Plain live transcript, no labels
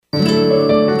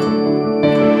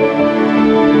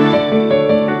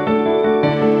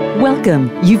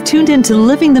Welcome. You've tuned into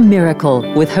Living the Miracle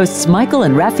with hosts Michael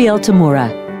and Raphael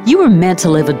Tamura. You were meant to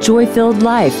live a joy-filled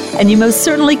life, and you most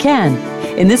certainly can.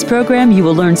 In this program, you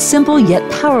will learn simple yet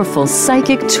powerful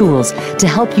psychic tools to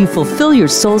help you fulfill your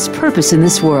soul's purpose in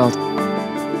this world.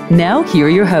 Now, here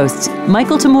are your hosts,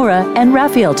 Michael Tamura and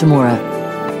Raphael Tamura.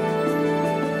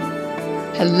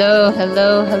 Hello,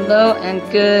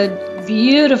 and good,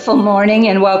 beautiful morning,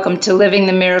 and welcome to Living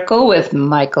the Miracle with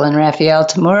Michael and Raphael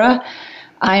Tamura.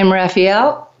 I am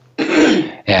Raphael.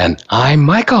 And I'm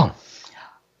Michael.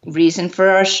 Reason for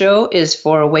our show is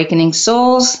for awakening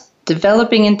souls,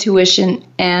 developing intuition,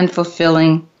 and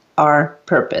fulfilling our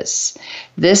purpose.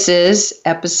 This is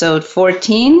episode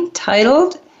 14,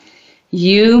 titled,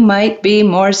 You Might Be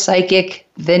More Psychic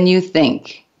Than You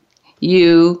Think.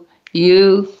 You,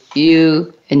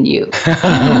 and you.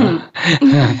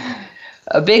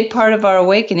 A big part of our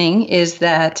awakening is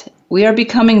that we are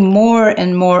becoming more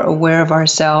and more aware of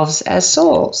ourselves as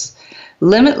souls,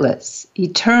 limitless,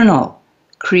 eternal,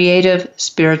 creative,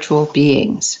 spiritual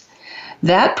beings.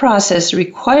 That process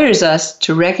requires us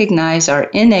to recognize our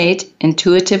innate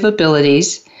intuitive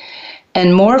abilities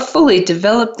and more fully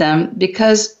develop them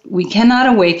because we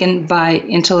cannot awaken by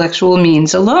intellectual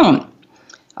means alone.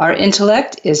 Our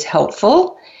intellect is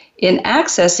helpful in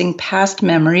accessing past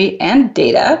memory and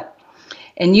data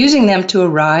and using them to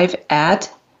arrive at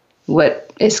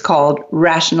what is called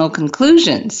rational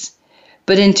conclusions.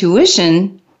 But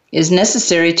intuition is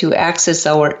necessary to access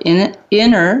our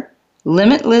inner,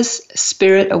 limitless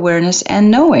spirit awareness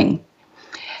and knowing.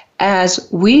 As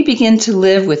we begin to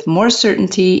live with more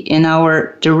certainty in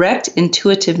our direct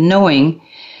intuitive knowing,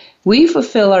 we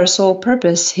fulfill our soul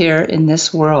purpose here in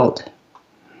this world.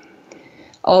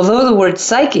 Although the word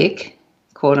psychic,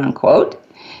 quote unquote,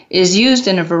 is used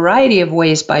in a variety of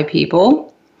ways by people,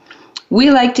 we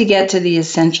like to get to the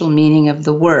essential meaning of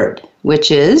the word,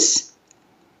 which is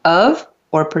of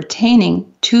or pertaining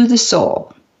to the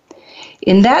soul.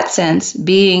 In that sense,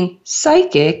 being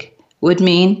psychic would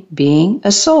mean being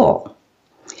a soul.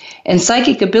 And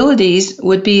psychic abilities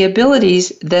would be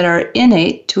abilities that are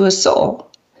innate to a soul.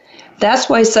 That's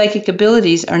why psychic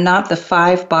abilities are not the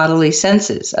 5 bodily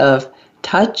senses of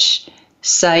touch,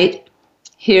 sight,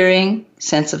 hearing,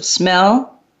 sense of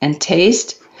smell, and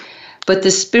taste, but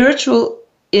the spiritual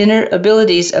inner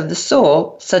abilities of the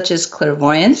soul, such as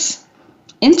clairvoyance,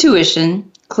 intuition,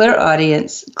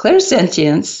 clairaudience,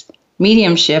 clairsentience,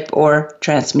 mediumship or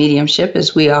transmediumship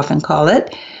as we often call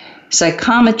it,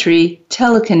 psychometry,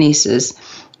 telekinesis,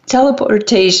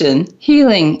 teleportation,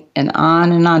 healing, and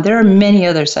on and on. There are many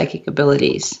other psychic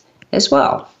abilities as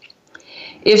well.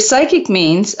 If psychic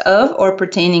means of or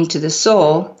pertaining to the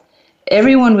soul,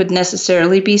 everyone would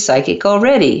necessarily be psychic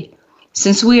already,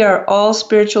 since we are all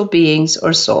spiritual beings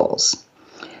or souls.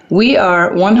 We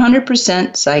are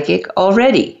 100% psychic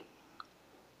already.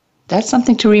 That's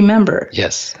something to remember.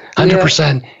 Yes,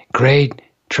 100% grade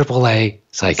AAA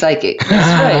psychic. Psychic,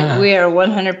 that's right. We are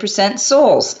 100%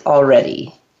 souls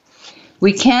already.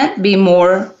 We can't be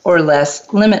more or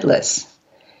less limitless.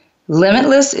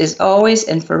 Limitless is always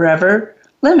and forever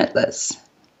limitless.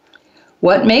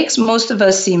 What makes most of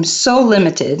us seem so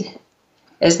limited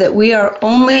is that we are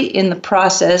only in the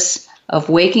process of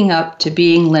waking up to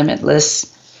being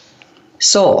limitless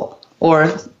soul,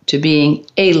 or to being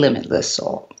a limitless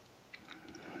soul.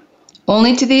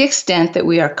 Only to the extent that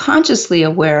we are consciously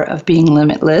aware of being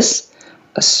limitless,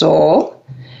 a soul,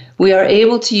 we are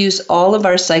able to use all of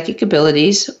our psychic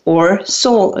abilities or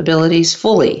soul abilities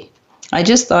fully. I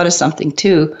just thought of something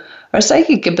too. Our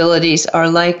psychic abilities are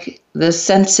like the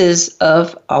senses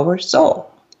of our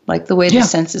soul, like the way the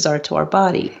senses are to our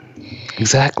body.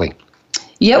 Exactly.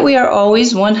 Yet we are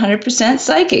always 100%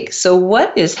 psychic. So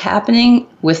what is happening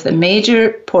with the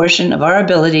major portion of our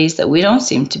abilities that we don't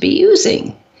seem to be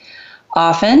using?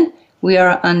 Often, we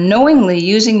are unknowingly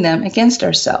using them against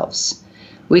ourselves.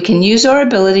 We can use our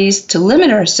abilities to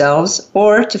limit ourselves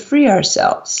or to free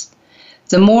ourselves.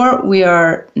 The more we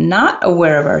are not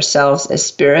aware of ourselves as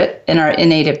spirit and our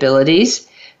innate abilities,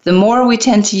 the more we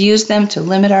tend to use them to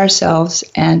limit ourselves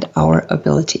and our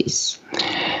abilities.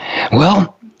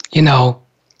 Well,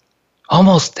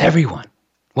 almost everyone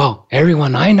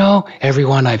I know,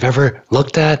 everyone I've ever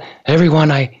looked at,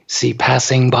 everyone I see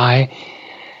passing by,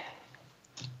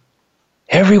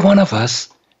 every one of us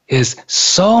is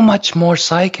so much more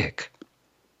psychic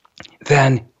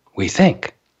than we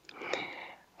think.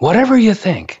 Whatever you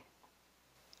think,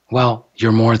 well,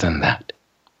 you're more than that.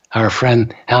 Our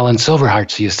friend Alan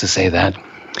Silverhearts used to say that.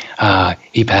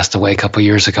 He passed away a couple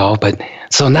years ago, but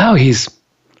so now he's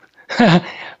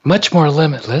much more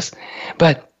limitless.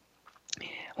 But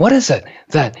what is it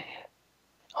that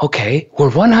okay, we're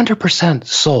 100%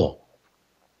 soul.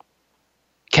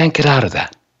 Can't get out of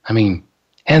that. I mean,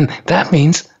 and that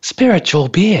means spiritual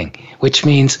being, which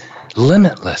means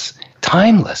limitless,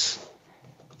 timeless.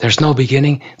 There's no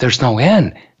beginning, there's no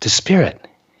end to spirit.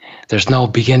 There's no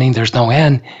beginning, there's no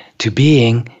end to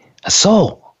being a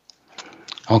soul.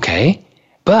 Okay?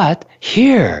 But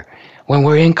here, when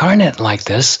we're incarnate like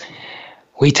this,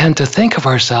 we tend to think of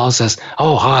ourselves as,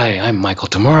 oh, hi, I'm Michael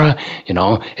Tamura,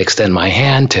 extend my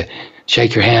hand to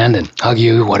shake your hand and hug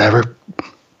you, whatever,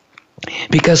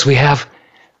 because we have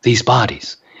these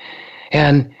bodies.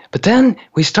 But then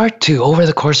we start to, over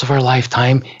the course of our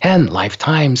lifetime and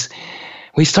lifetimes,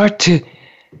 we start to,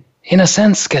 in a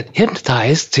sense, get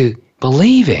hypnotized to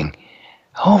believing,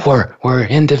 oh, we're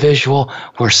individual,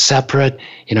 we're separate,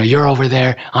 you're over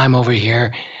there, I'm over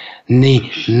here,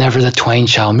 never the twain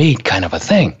shall meet kind of a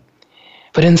thing.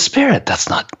 But in spirit, that's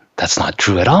not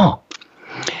true at all.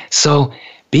 So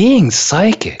being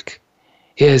psychic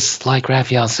is, like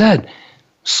Raphael said,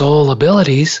 soul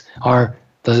abilities are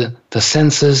the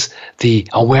senses, the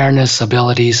awareness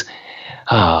abilities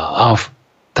of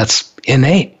that's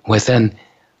innate within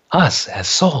us as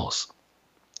souls.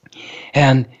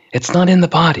 And it's not in the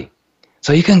body.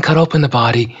 So you can cut open the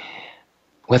body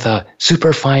with a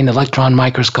superfine electron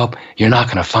microscope, you're not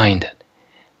going to find it.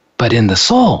 But in the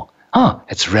soul,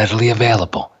 it's readily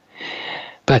available.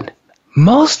 But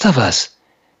most of us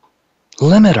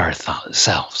limit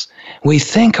ourselves. We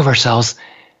think of ourselves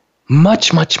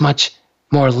much, much, much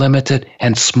more limited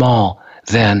and small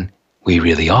than we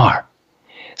really are.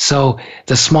 So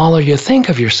the smaller you think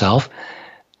of yourself,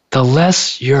 the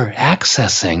less you're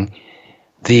accessing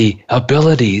the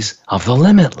abilities of the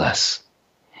limitless.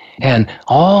 And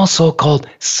all so-called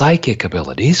psychic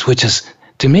abilities, which is,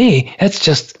 to me, it's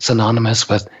just synonymous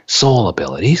with soul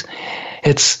abilities.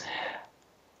 It's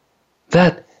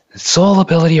that soul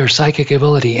ability or psychic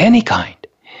ability, any kind,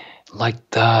 like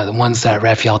the ones that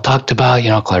Raphael talked about,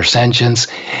 clairsentience,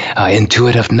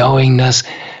 intuitive knowingness,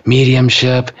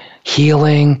 mediumship,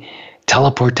 healing,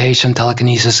 teleportation,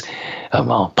 telekinesis,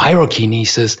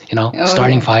 pyrokinesis,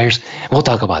 starting fires. We'll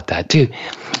talk about that too.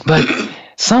 But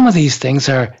some of these things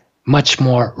are much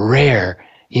more rare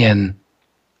in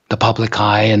the public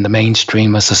eye and the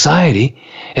mainstream of society.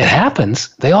 It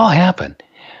happens. They all happen.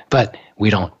 But we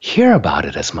don't hear about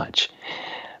it as much.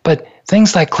 But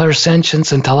things like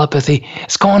clairsentience and telepathy,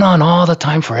 it's going on all the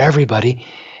time for everybody.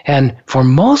 And for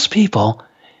most people,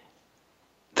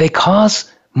 they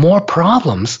cause more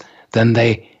problems than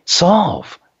they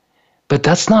solve. But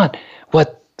that's not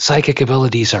what psychic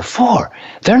abilities are for.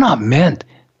 They're not meant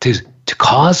to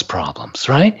cause problems,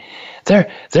 right?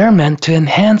 They're meant to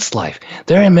enhance life.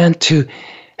 They're meant to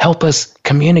help us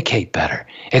communicate better,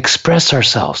 express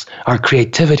ourselves, our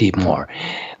creativity more.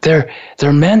 They're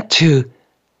meant to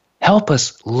help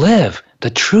us live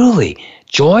the truly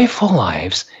joyful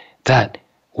lives that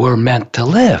we're meant to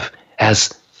live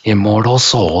as immortal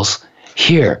souls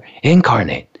here,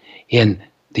 incarnate in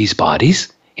these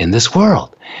bodies, in this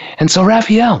world. And so,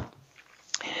 Raphael,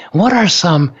 what are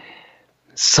some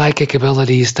psychic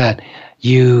abilities that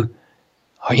you,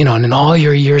 in all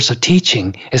your years of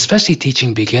teaching, especially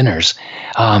teaching beginners,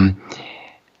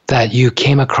 that you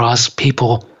came across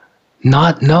people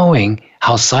not knowing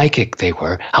how psychic they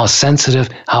were, how sensitive,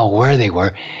 how aware they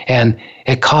were, and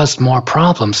it caused more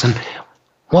problems? And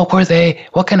what were they?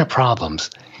 What kind of problems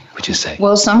would you say?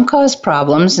 Well, some cause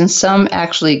problems and some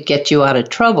actually get you out of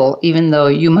trouble, even though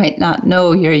you might not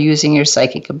know you're using your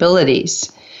psychic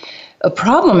abilities. A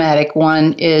problematic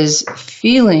one is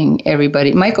feeling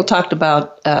everybody. Michael talked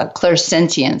about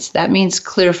clairsentience. That means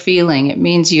clear feeling. It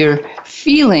means you're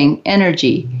feeling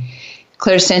energy.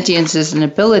 Clairsentience is an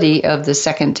ability of the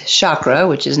second chakra,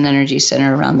 which is an energy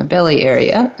center around the belly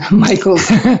area. Michael's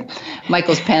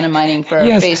pantomiming for our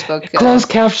Facebook. Closed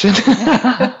caption.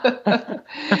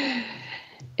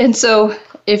 And so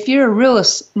if you're a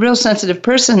real sensitive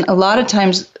person, a lot of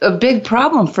times a big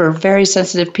problem for very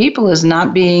sensitive people is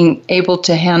not being able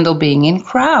to handle being in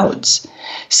crowds,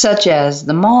 such as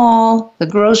the mall, the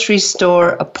grocery store,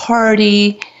 a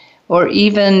party, or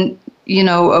even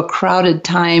a crowded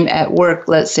time at work.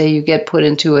 Let's say you get put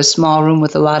into a small room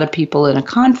with a lot of people in a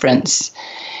conference.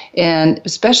 And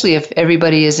especially if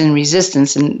everybody is in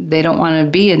resistance and they don't want to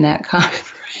be in that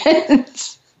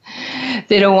conference.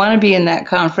 They don't want to be in that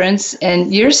conference.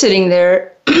 And you're sitting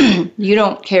there, you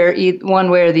don't care one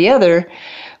way or the other,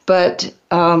 but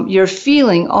you're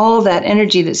feeling all that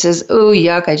energy that says, oh,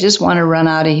 yuck, I just want to run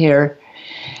out of here.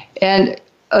 And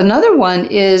another one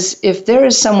is if there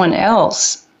is someone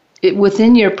else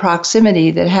within your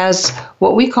proximity that has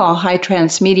what we call high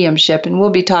trance mediumship, and we'll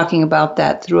be talking about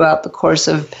that throughout the course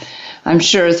of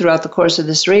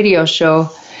this radio show.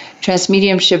 Trance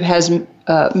mediumship has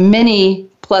many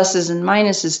pluses and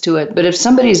minuses to it, but if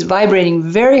somebody's vibrating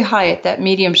very high at that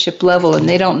mediumship level and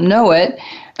they don't know it,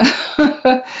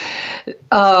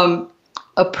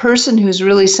 a person who's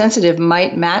really sensitive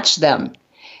might match them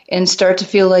and start to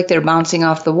feel like they're bouncing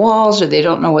off the walls, or they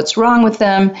don't know what's wrong with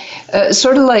them.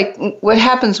 Sort of like what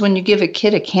happens when you give a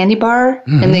kid a candy bar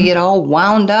and they get all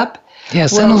wound up.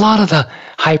 Yes, and a lot of the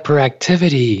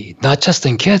hyperactivity, not just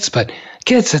in kids, but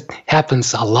kids, it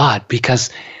happens a lot because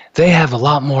they have a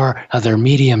lot more of their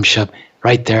mediumship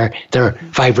right there. Their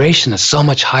vibration is so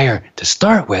much higher to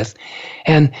start with.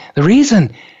 And the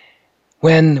reason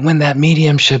when that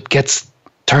mediumship gets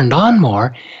turned on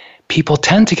more, people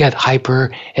tend to get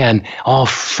hyper and all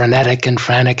frenetic and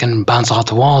frantic and bounce off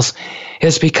the walls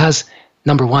is because,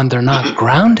 number one, they're not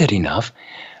grounded enough.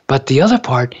 But the other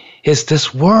part is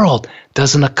this world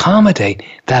doesn't accommodate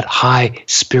that high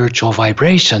spiritual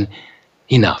vibration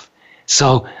enough.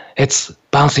 So it's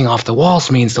bouncing off the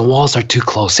walls means the walls are too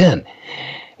close in.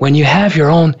 When you have your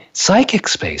own psychic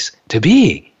space to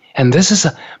be, and this is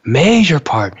a major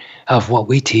part of what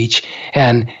we teach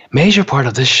and major part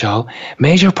of this show,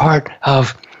 major part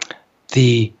of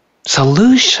the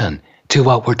solution to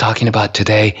what we're talking about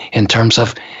today in terms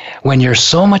of when you're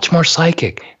so much more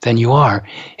psychic than you are,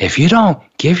 if you don't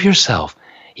give yourself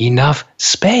enough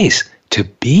space to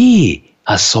be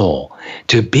a soul,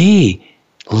 to be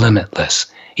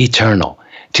limitless, eternal,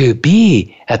 to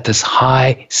be at this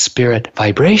high spirit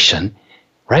vibration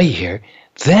right here,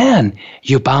 then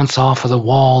you bounce off of the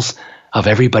walls of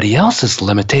everybody else's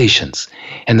limitations.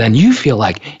 And then you feel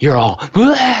like you're all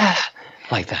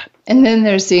like that. And then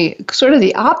there's the sort of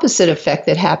the opposite effect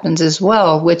that happens as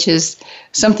well, which is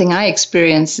something I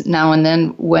experience now and then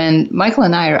when Michael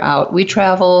and I are out. We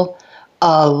travel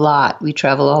a lot. We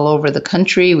travel all over the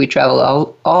country. We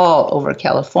travel all over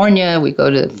California. We go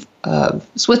to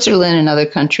Switzerland and other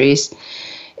countries.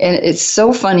 And it's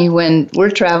so funny when we're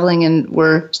traveling and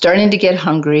we're starting to get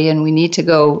hungry and we need to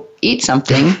go eat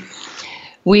something.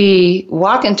 We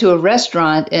walk into a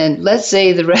restaurant, and let's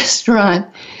say the restaurant,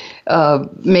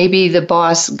 maybe the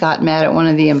boss got mad at one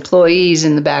of the employees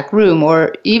in the back room,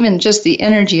 or even just the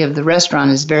energy of the restaurant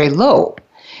is very low.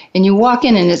 And you walk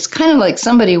in and it's kind of like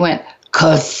somebody went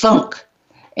ka-thunk,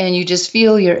 and you just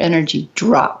feel your energy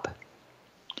drop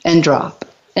and drop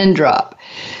and drop.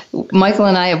 Michael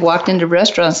and I have walked into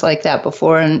restaurants like that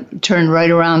before and turned right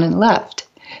around and left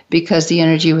because the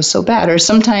energy was so bad. Or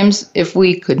sometimes if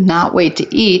we could not wait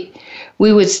to eat,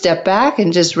 we would step back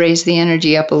and just raise the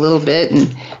energy up a little bit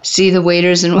and see the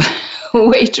waiters and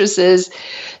waitresses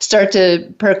start to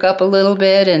perk up a little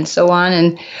bit and so on.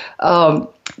 And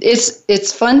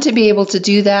it's fun to be able to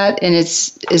do that. And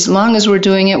it's as long as we're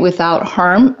doing it without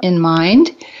harm in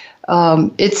mind,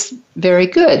 it's very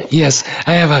good. Yes,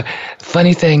 I have a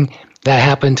funny thing that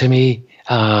happened to me,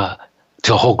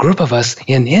 to a whole group of us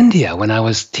in India when I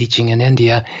was teaching in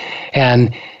India.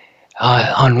 And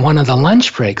on one of the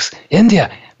lunch breaks,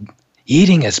 India,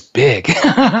 eating is big.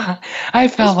 I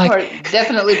felt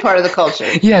definitely part of the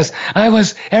culture. Yes,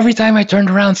 every time I turned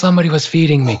around, somebody was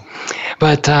feeding me.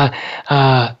 But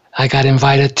I got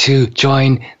invited to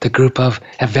join the group of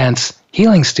advanced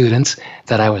healing students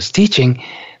that I was teaching.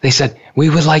 They said, we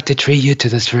would like to treat you to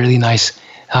this really nice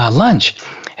lunch,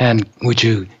 and would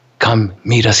you come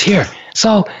meet us here?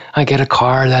 So I get a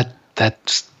car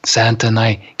that's sent, and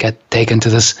I get taken to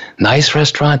this nice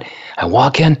restaurant. I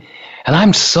walk in, and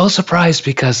I'm so surprised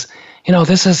because,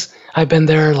 I've been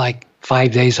there like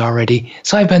 5 days already,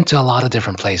 so I've been to a lot of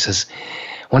different places.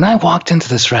 When I walked into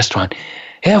this restaurant,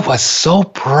 it was so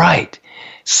bright,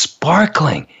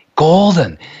 sparkling,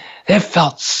 golden. It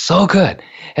felt so good.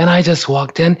 And I just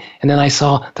walked in, and then I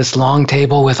saw this long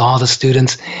table with all the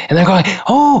students, and they're going,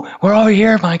 oh, we're over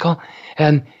here, Michael.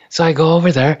 And so I go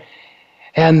over there,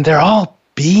 and they're all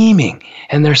beaming,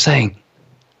 and they're saying,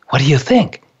 what do you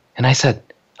think? And I said,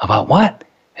 about what?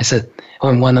 I said,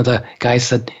 and one of the guys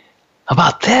said,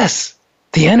 about this,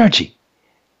 the energy.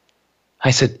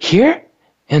 I said, here?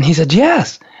 And he said,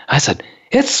 yes. I said,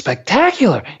 it's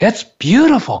spectacular. It's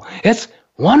beautiful. It's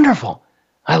wonderful.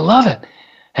 I love it.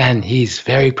 And he's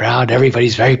very proud.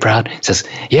 Everybody's very proud. He says,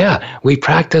 yeah, we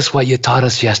practiced what you taught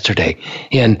us yesterday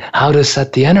in how to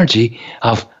set the energy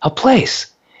of a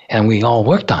place. And we all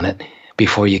worked on it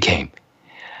before you came.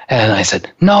 And I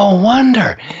said, no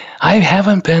wonder. I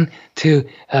haven't been to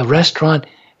a restaurant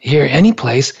here, any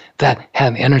place that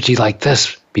had energy like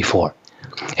this before.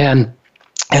 And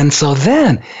so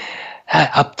then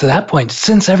up to that point,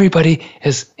 since everybody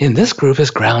is in this group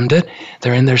is grounded,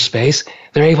 they're in their space,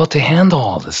 they're able to handle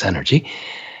all this energy.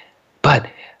 But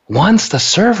once the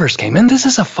servers came in, this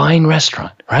is a fine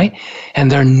restaurant, right?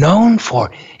 And they're known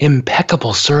for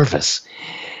impeccable service.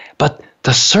 But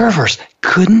the servers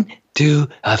couldn't do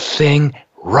a thing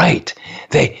right.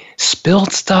 They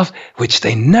spilled stuff, which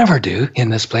they never do in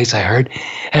this place, I heard,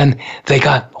 and they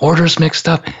got orders mixed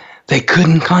up. They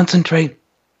couldn't concentrate.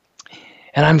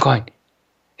 And I'm going,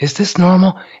 is this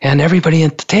normal? And everybody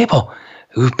at the table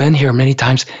who've been here many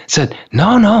times said,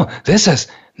 no, this has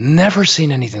never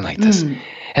seen anything like this.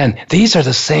 And these are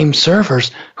the same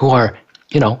servers who are,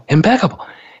 impeccable.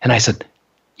 And I said,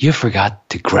 you forgot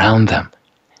to ground them.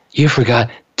 You forgot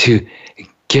to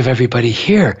give everybody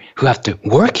here who have to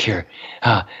work here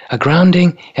a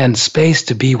grounding and space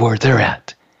to be where they're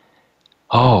at.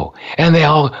 Oh, and they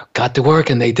all got to work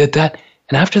and they did that.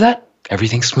 And after that,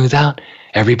 everything smoothed out.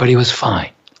 Everybody was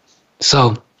fine.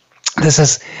 So this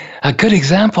is a good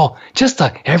example, just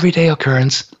an everyday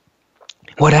occurrence.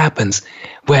 What happens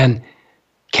when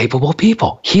capable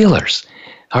people, healers,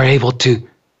 are able to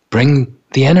bring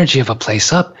the energy of a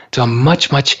place up to a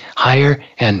much, much higher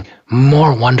and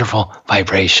more wonderful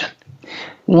vibration.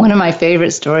 One of my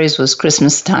favorite stories was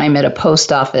Christmas time at a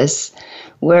post office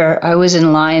where I was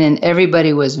in line and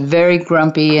everybody was very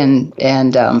grumpy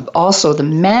and also the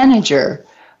manager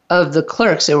of the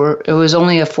clerks. It was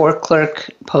only a 4-clerk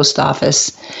post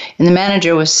office, and the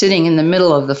manager was sitting in the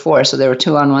middle of the 4, so there were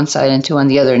 2 on one side and 2 on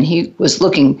the other, and he was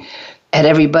looking at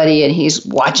everybody and he's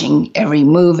watching every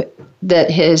move that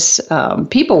his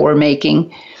people were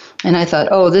making. And I thought,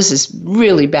 oh, this is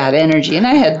really bad energy. And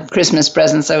I had Christmas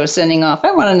presents I was sending off.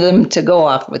 I wanted them to go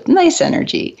off with nice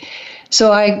energy.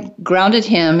 So I grounded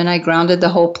him and I grounded the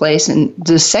whole place. And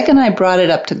the second I brought it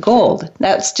up to gold,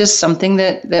 that's just something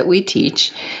that we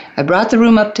teach. I brought the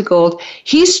room up to gold.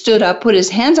 He stood up, put his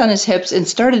hands on his hips, and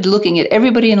started looking at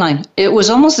everybody in line. It was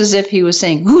almost as if he was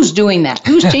saying, who's doing that?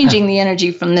 Who's changing the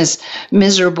energy from this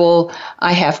miserable,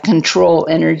 I have control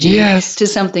energy to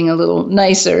something a little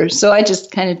nicer? So I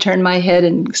just kind of turned my head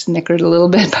and snickered a little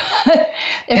bit. But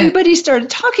everybody started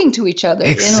talking to each other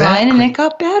in line, and it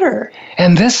got better.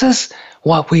 And this is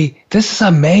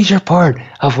a major part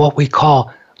of what we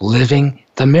call living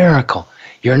the miracle.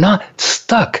 You're not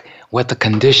stuck with the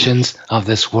conditions of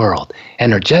this world,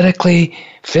 energetically,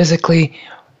 physically,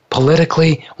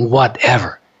 politically,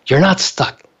 whatever. You're not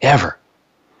stuck ever.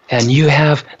 And you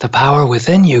have the power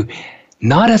within you,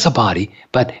 not as a body,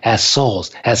 but as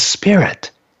souls, as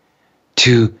spirit,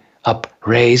 to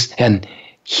upraise and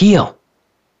heal,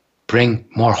 bring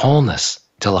more wholeness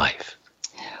to life.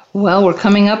 Well, we're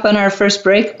coming up on our first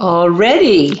break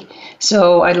already.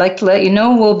 So I'd like to let you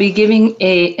know we'll be giving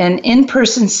an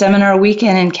in-person seminar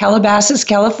weekend in Calabasas,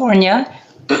 California.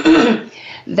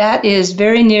 That is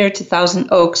very near to Thousand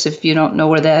Oaks. If you don't know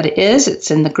where that is, it's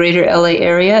in the greater LA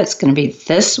area. It's going to be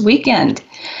this weekend.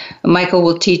 Michael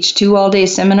will teach 2 all-day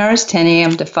seminars, 10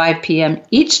 a.m. to 5 p.m.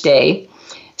 each day.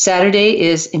 Saturday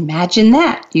is Imagine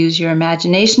That. Use your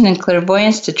imagination and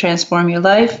clairvoyance to transform your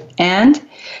life. And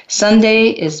Sunday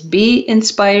is Be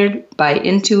Inspired by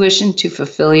Intuition to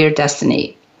Fulfill Your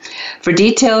Destiny. For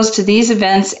details to these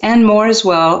events and more as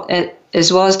well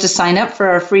as to sign up for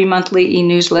our free monthly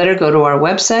e-newsletter, go to our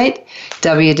website,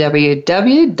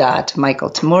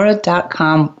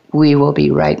 www.michaeltamura.com. We will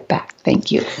be right back.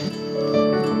 Thank you.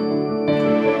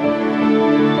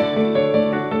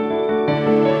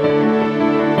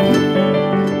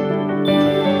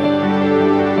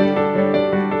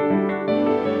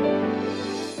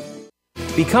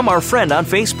 Become our friend on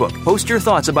Facebook. Post your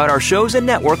thoughts about our shows and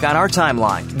network on our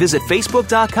timeline. Visit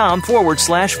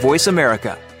facebook.com/Voice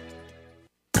America.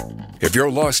 If you're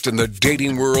lost in the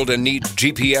dating world and need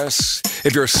GPS,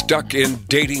 if you're stuck in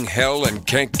dating hell and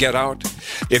can't get out,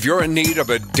 if you're in need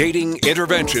of a dating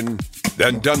intervention,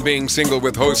 then Done Being Single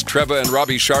with hosts Treva and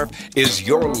Robbie Sharp is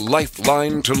your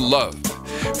lifeline to love.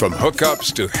 From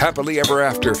hookups to happily ever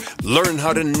after, learn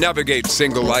how to navigate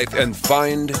single life and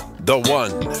find the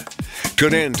one.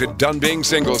 Tune in to Done Being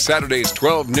Single Saturdays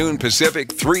 12 noon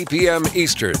Pacific, 3 p.m.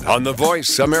 Eastern on the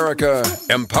Voice America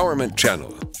Empowerment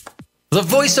Channel. The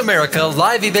Voice America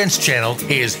Live Events channel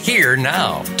is here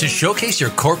now to showcase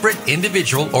your corporate,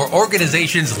 individual, or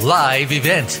organization's live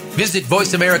event. Visit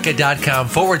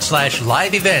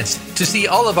voiceamerica.com/live events to to see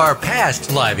all of our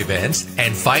past live events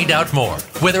and find out more.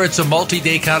 Whether it's a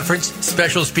multi-day conference,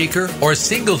 special speaker, or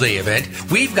single-day event,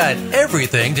 we've got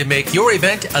everything to make your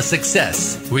event a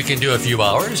success. We can do a few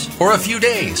hours or a few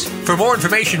days. For more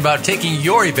information about taking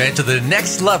your event to the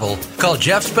next level, call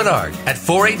Jeff Spinard at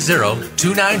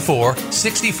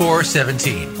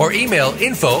 480-294-6417 or email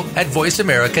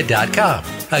info@voiceamerica.com.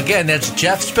 Again, that's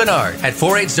Jeff Spinard at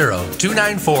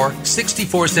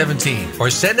 480-294-6417 or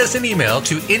send us an email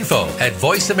to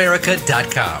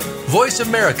info@voiceamerica.com. Voice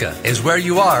America is where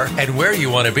you are and where you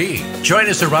want to be. Join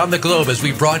us around the globe as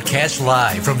we broadcast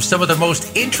live from some of the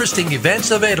most interesting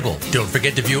events available. Don't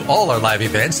forget to view all our live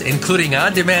events, including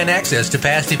on-demand access to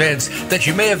past events that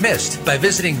you may have missed by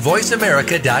visiting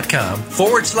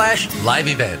voiceamerica.com/live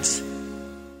events.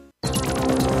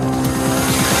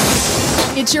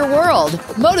 It's your world.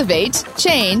 Motivate,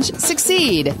 change,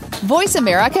 succeed.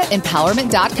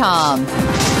 VoiceAmericaEmpowerment.com.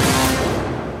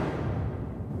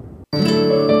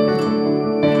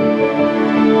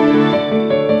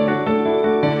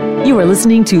 You are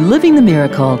listening to Living the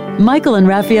Miracle. Michael and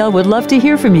Raphael would love to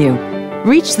hear from you.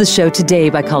 Reach the show today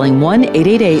by calling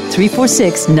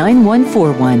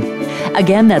 1-888-346-9141.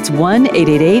 Again, that's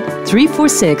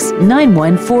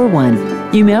 1-888-346-9141.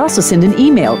 You may also send an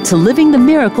email to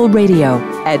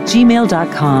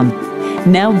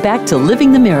livingthemiracleradio@gmail.com. Now back to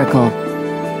Living the Miracle.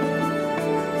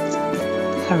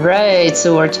 All right,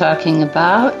 so we're talking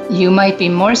about you might be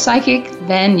more psychic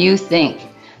than you think.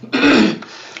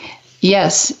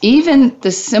 Yes, even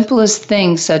the simplest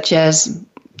things such as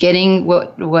getting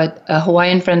what a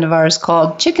Hawaiian friend of ours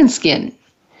called chicken skin.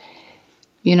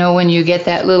 You know, when you get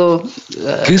that little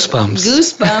goosebumps.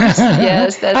 Goosebumps,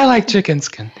 yes. I like chicken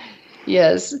skin.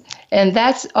 Yes, and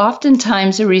that's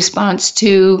oftentimes a response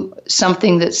to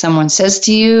something that someone says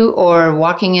to you, or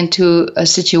walking into a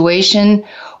situation,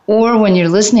 or when you're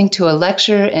listening to a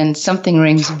lecture and something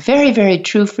rings very, very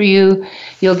true for you,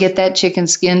 you'll get that chicken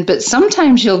skin. But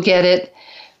sometimes you'll get it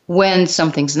when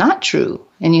something's not true,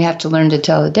 and you have to learn to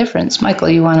tell the difference. Michael,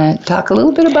 you want to talk a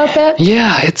little bit about that?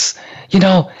 Yeah, it's,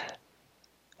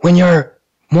 when you're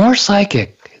more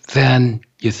psychic than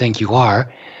you think you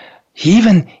are,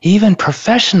 even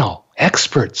professional,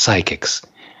 expert psychics,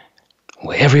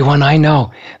 everyone I know,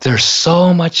 they're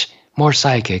so much more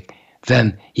psychic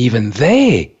than even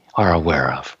they are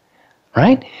aware of,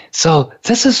 right? So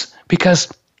this is because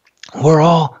we're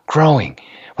all growing.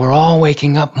 We're all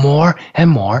waking up more and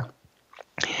more.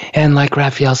 And like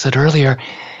Raphael said earlier,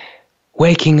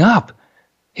 waking up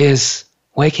is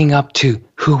waking up to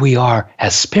who we are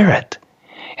as spirit.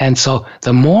 And so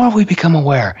the more we become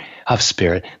aware of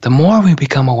spirit, the more we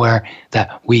become aware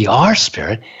that we are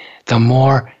spirit, the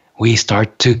more we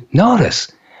start to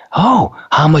notice, how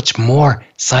much more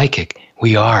psychic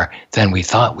we are than we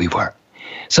thought we were.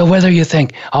 So whether you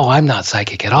think, I'm not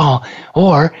psychic at all,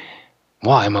 or,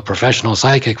 I'm a professional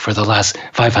psychic for the last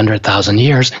 500,000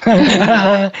 years,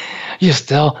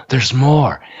 there's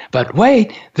more. But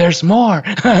wait, there's more.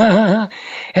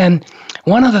 And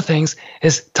one of the things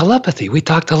is telepathy. We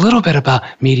talked a little bit about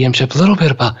mediumship, a little bit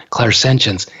about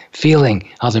clairsentience, feeling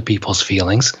other people's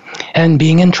feelings, and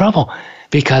being in trouble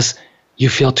because you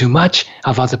feel too much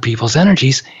of other people's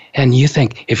energies, and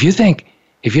if you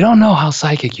don't know how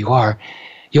psychic you are,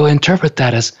 you'll interpret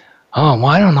that as,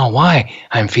 I don't know why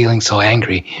I'm feeling so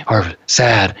angry or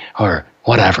sad or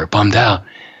whatever, bummed out,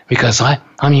 because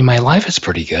my life is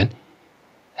pretty good.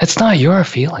 It's not your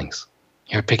feelings.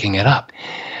 You're picking it up.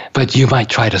 But you might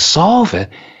try to solve it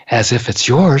as if it's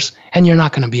yours, and you're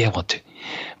not going to be able to.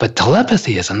 But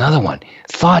telepathy is another one.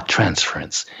 Thought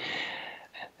transference.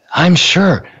 I'm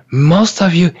sure most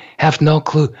of you have no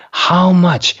clue how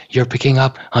much you're picking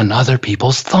up on other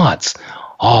people's thoughts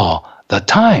all the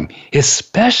time,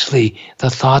 especially the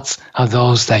thoughts of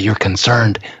those that you're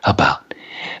concerned about.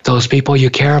 Those people you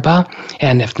care about,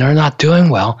 and if they're not doing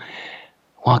well,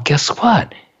 guess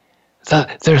what?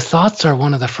 Their thoughts are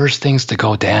one of the first things to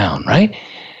go down, right?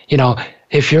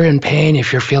 If you're in pain,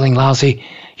 if you're feeling lousy,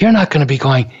 you're not going to be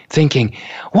thinking,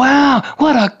 wow,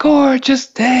 what a gorgeous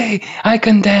day. I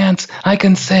can dance. I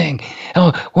can sing.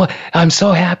 I'm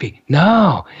so happy.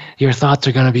 No, your thoughts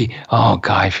are going to be, God,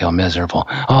 I feel miserable.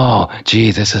 Oh, gee,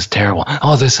 this is terrible.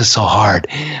 Oh, this is so hard.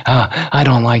 I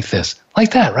don't like this. Like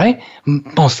that, right?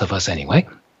 Most of us anyway.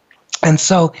 And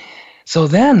so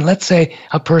then let's say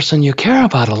a person you care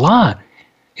about a lot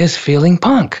is feeling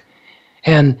punk,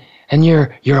 and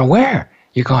you're aware.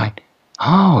 You're going,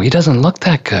 he doesn't look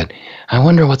that good. I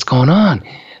wonder what's going on.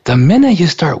 The minute you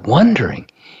start wondering,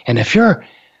 and if you're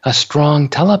a strong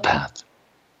telepath,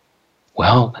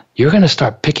 you're going to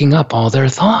start picking up all their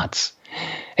thoughts.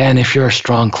 And if you're a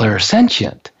strong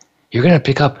clairsentient, you're going to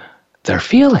pick up their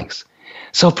feelings.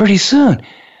 So pretty soon,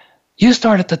 you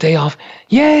started the day off,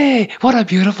 yay, what a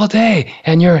beautiful day,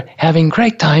 and you're having a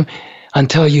great time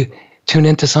until you tune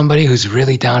into somebody who's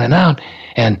really down and out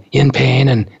and in pain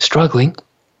and struggling.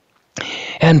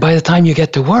 And by the time you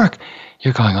get to work,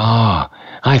 you're going, oh,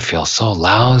 I feel so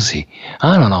lousy.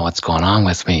 I don't know what's going on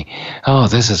with me. Oh,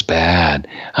 this is bad.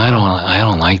 I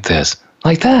don't like this.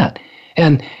 Like that.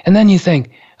 And then you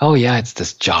think, oh yeah, it's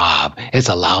this job. It's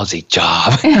a lousy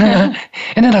job. And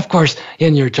then of course,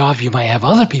 in your job, you might have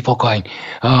other people going,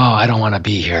 oh, I don't want to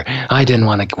be here. I didn't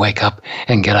want to wake up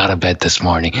and get out of bed this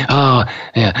morning. Oh,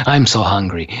 yeah, I'm so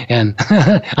hungry and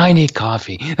I need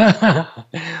coffee.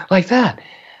 Like that.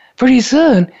 Pretty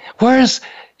soon, where's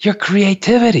your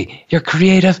creativity, your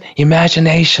creative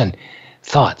imagination,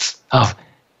 thoughts of,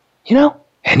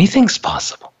 anything's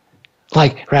possible.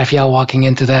 Like Raphael walking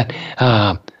into that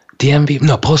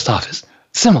post office.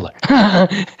 Similar.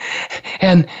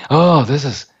 And,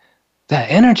 that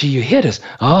energy you hit is,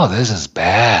 this is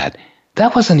bad.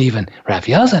 That wasn't even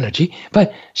Raphael's energy,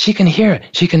 but she can hear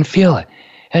it. She can feel it.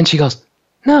 And she goes,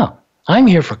 no, I'm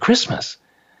here for Christmas.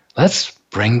 Let's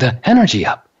bring the energy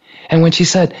up. And when she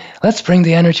said, let's bring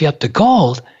the energy up to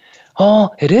gold,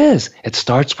 it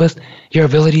starts with your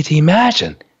ability to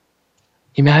imagine.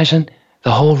 Imagine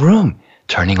the whole room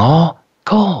turning all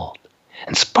gold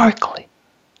and sparkly.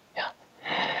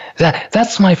 Yeah.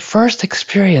 That's my first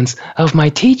experience of my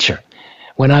teacher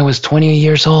when I was 20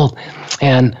 years old.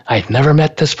 And I'd never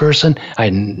met this person.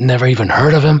 I'd never even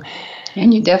heard of him.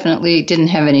 And you definitely didn't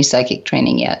have any psychic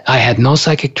training yet. I had no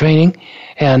psychic training.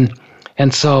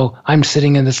 And so I'm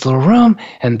sitting in this little room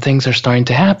and things are starting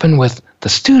to happen with the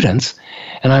students.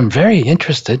 And I'm very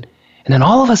interested. And then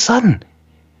all of a sudden,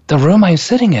 the room I'm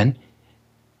sitting in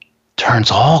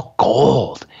turns all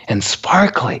gold and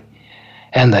sparkly.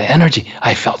 And the energy,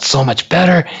 I felt so much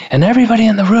better. And everybody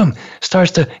in the room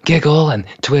starts to giggle and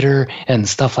twitter and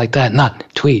stuff like that. Not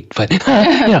tweet, but,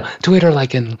 twitter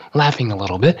like in laughing a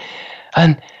little bit.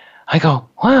 And I go,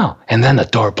 wow. And then the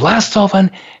door blasts open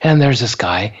and there's this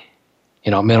guy,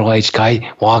 middle-aged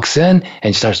guy walks in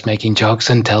and starts making jokes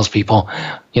and tells people,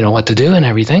 what to do and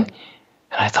everything.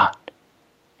 And I thought,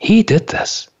 he did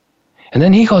this. And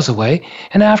then he goes away,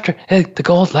 and after, the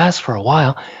gold lasts for a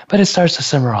while, but it starts to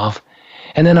simmer off.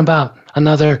 And then about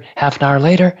another half an hour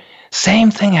later, same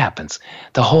thing happens.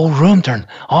 The whole room turns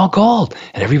all gold,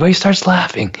 and everybody starts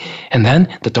laughing. And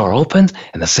then the door opens,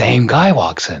 and the same guy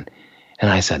walks in. And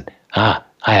I said, I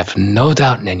have no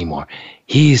doubt anymore.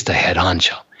 He's the head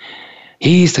honcho.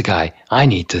 He's the guy I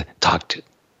need to talk to.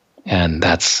 And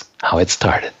that's how it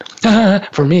started.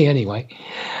 For me, anyway.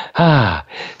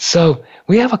 So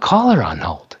we have a caller on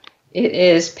hold. It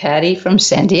is Patty from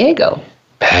San Diego.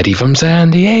 Patty from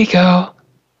San Diego.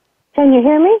 Can you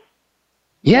hear me?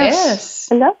 Yes.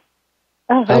 Hello?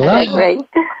 Oh, hello. Great.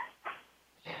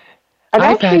 I've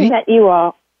actually met you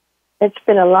all. It's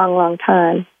been a long, long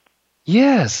time.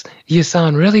 Yes. You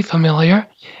sound really familiar,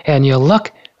 and you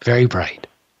look very bright.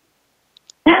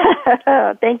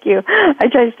 Thank you. I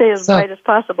try to stay as bright as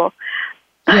possible.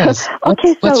 Yes.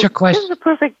 Okay, what's your question? This is a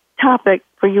perfect topic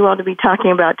for you all to be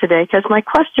talking about today, because my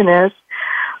question is,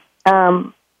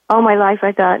 all my life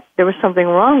I thought there was something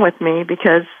wrong with me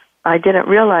because I didn't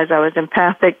realize I was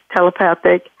empathic,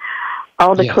 telepathic,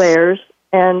 all the clairs,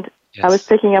 and I was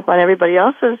picking up on everybody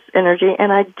else's energy,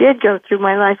 and I did go through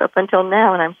my life up until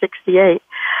now, and I'm 68,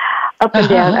 up and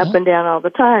down all the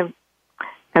time,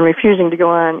 and refusing to go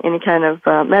on any kind of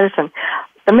medicine.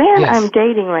 The man I'm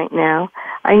dating right now,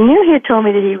 I knew he had told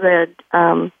me that he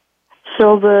read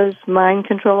Silva's mind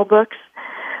control books,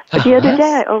 but the other day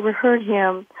I overheard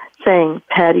him saying,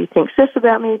 Patty thinks this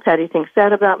about me, Patty thinks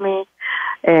that about me,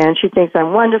 and she thinks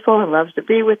I'm wonderful and loves to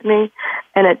be with me.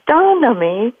 And it dawned on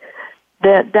me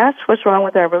that that's what's wrong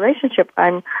with our relationship.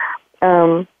 I'm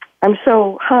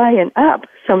so high and up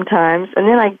sometimes, and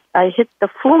then I hit the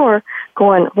floor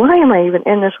going, why am I even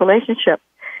in this relationship?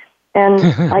 And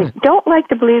I don't like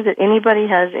to believe that anybody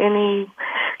has any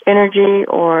energy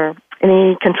or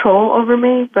any control over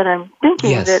me, but I'm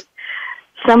thinking that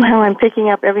somehow I'm picking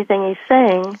up everything he's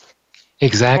saying.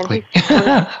 Exactly. And he's sort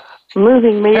of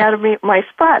moving me out of my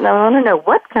spot, and I want to know,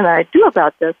 what can I do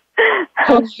about this?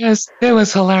 Oh, yes, it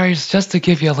was hilarious. Just to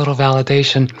give you a little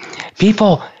validation,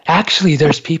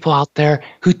 there's people out there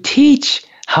who teach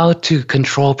how to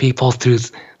control people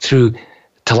through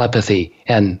telepathy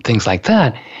and things like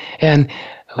that. And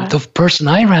the person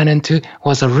I ran into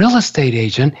was a real estate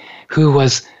agent who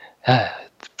was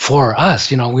for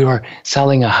us. We were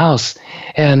selling a house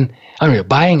and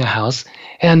buying a house,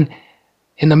 and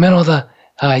in the middle of the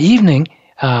evening,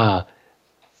 the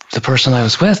person I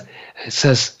was with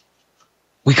says,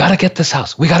 we got to get this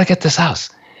house. We got to get this house.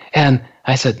 And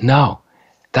I said, no,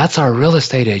 that's our real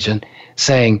estate agent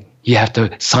saying you have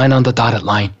to sign on the dotted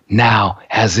line now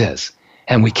as is.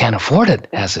 And we can't afford it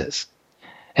as is.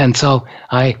 And so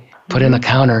I put in a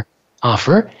counter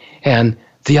offer, and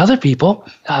the other people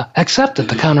accepted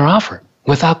the counter offer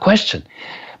without question.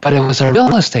 But it was our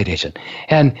real estate agent.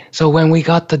 And so when we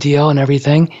got the deal and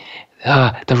everything,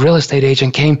 the real estate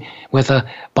agent came with a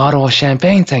bottle of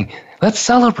champagne saying, let's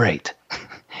celebrate.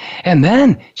 And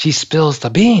then she spills the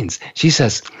beans. She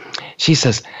says,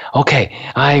 okay,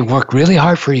 I worked really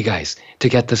hard for you guys to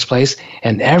get this place.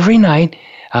 And every night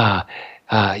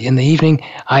in the evening,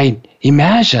 I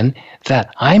imagine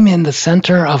that I'm in the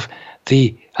center of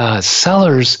the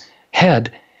seller's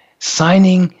head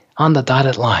signing on the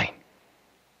dotted line.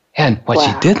 And what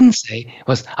she didn't say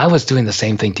was, I was doing the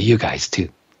same thing to you guys too.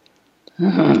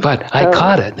 But I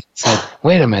caught it and said,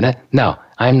 wait a minute, no,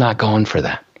 I'm not going for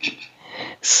that.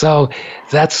 So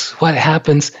that's what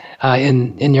happens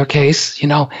in your case. You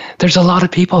know, there's a lot of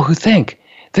people who think,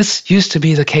 this used to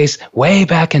be the case way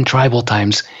back in tribal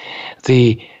times.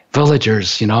 The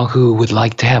villagers, you know, who would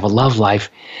like to have a love life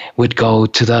would go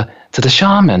to the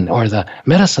shaman or the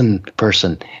medicine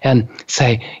person and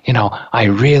say, you know, I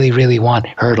really, really want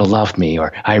her to love me,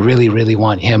 or I really, really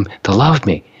want him to love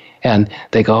me. And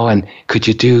they go, and could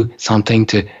you do something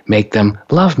to make them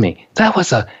love me? That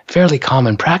was a fairly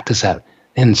common practice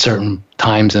in certain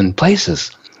times and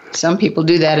places. Some people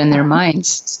do that in their minds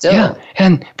still. Yeah,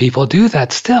 and people do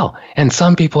that still. And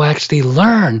some people actually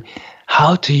learn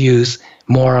how to use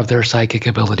more of their psychic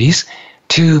abilities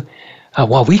to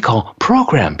what we call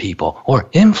program people or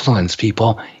influence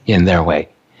people in their way.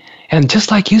 And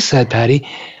just like you said, Patty,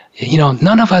 you know,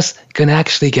 none of us can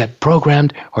actually get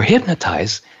programmed or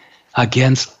hypnotized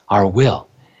against our will.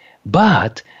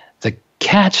 But the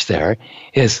catch there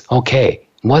is, okay,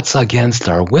 what's against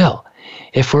our will?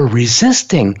 If we're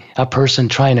resisting a person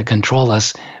trying to control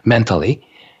us mentally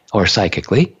or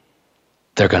psychically,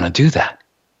 they're going to do that.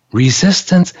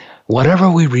 Resistance, whatever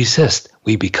we resist,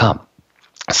 we become.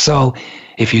 So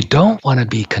if you don't want to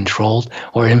be controlled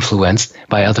or influenced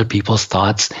by other people's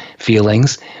thoughts,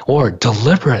 feelings, or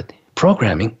deliberate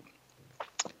programming,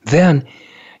 then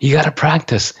you got to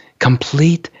practice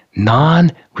complete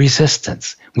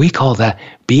non-resistance. We call that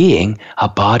being a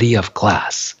body of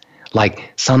glass.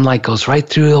 Like sunlight goes right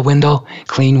through a window,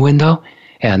 clean window,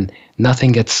 and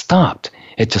nothing gets stopped.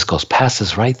 It just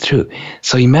passes right through.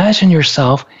 So imagine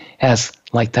yourself as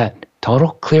like that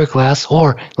total clear glass,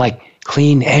 or like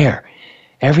clean air.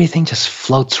 Everything just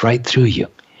floats right through you.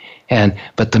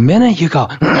 But the minute you go,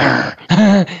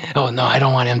 oh no, I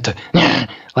don't want him to,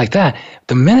 like that,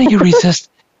 the minute you resist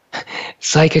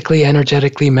psychically,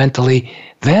 energetically, mentally,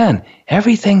 then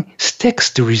everything sticks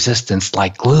to resistance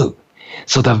like glue.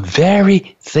 So the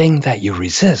very thing that you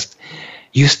resist,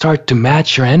 you start to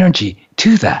match your energy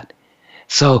to that.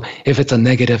 So if it's a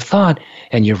negative thought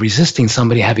and you're resisting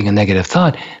somebody having a negative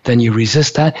thought, then you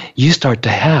resist that, you start to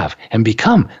have and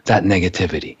become that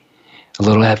negativity. A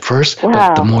little at first,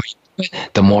 but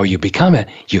the more you become it,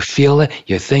 you feel it,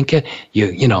 you think it,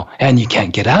 you know, and you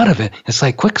can't get out of it. It's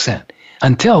like quicksand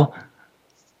until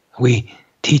we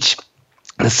teach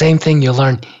the same thing you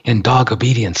learn in dog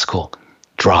obedience school.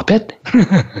 Drop it.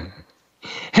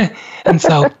 And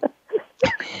so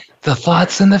the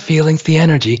thoughts and the feelings, the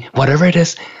energy, whatever it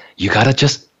is, you got to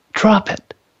just drop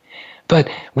it. But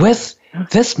with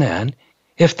this man,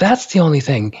 if that's the only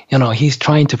thing, you know, he's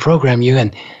trying to program you,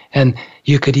 and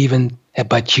you could even,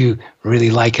 but you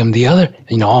really like him, the other,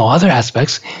 you know, all other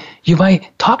aspects, you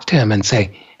might talk to him and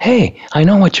say, hey, I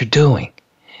know what you're doing.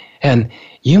 And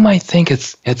you might think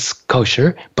it's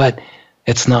kosher, but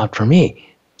it's not for me.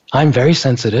 I'm very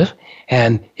sensitive,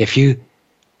 and if you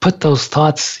put those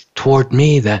thoughts toward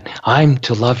me that I'm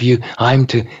to love you, I'm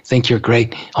to think you're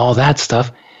great, all that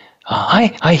stuff,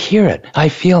 I hear it, I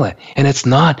feel it, and it's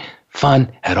not fun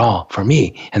at all for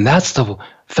me. And that's the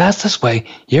fastest way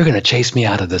you're going to chase me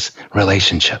out of this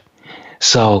relationship.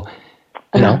 So,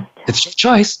 you know, it's your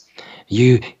choice.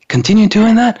 You continue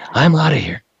doing that, I'm out of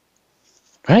here.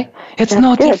 Right? It's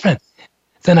no different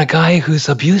than a guy who's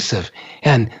abusive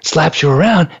and slaps you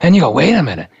around, and you go, wait a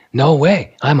minute, no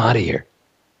way, I'm out of here.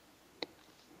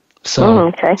 So,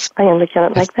 okay, I can look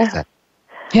at it like that.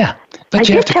 Yeah, but I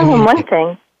did tell him one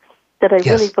thing that I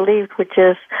really believed, which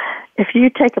is, if you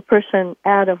take a person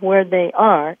out of where they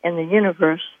are in the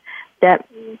universe, that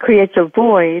creates a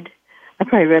void. I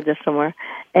probably read this somewhere,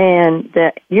 and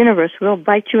the universe will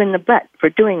bite you in the butt for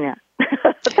doing that.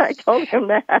 I told him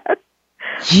that.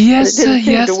 Yes, it didn't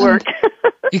seem to work.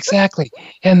 Exactly.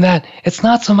 And that it's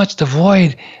not so much the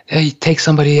void, you take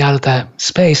somebody out of that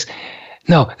space.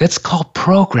 No, it's called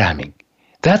programming.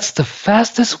 That's the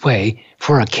fastest way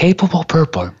for a capable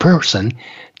person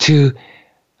to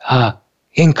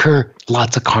incur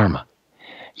lots of karma.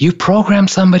 You program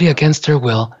somebody against their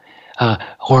will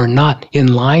or not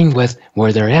in line with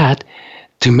where they're at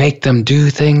to make them do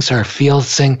things or feel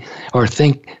things or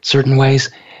think certain ways,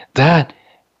 that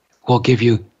will give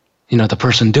you, the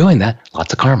person doing that,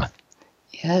 lots of karma.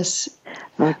 Yes.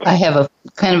 I have a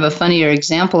kind of a funnier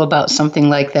example about something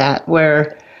like that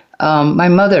where my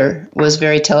mother was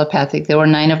very telepathic. There were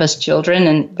 9 of us children,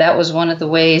 and that was one of the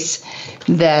ways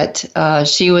that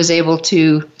she was able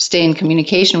to stay in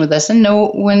communication with us and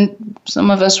know when some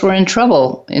of us were in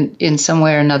trouble in some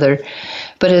way or another.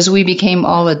 But as we became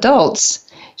all adults,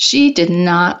 she did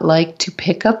not like to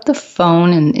pick up the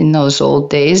phone. And in those old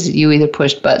days, you either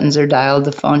pushed buttons or dialed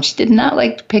the phone. She did not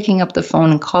like picking up the phone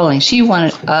and calling. She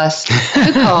wanted us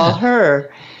to call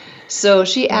her. So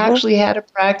she actually had a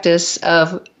practice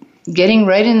of getting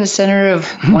right in the center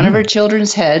of one of her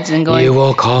children's heads and going, "You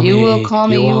will call me. You will call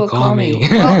me. You will call me."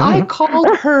 Well, I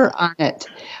called her on it.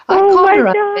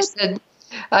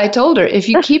 I told her, if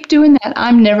you keep doing that,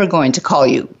 I'm never going to call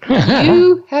you.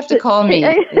 You have to call me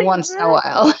once in a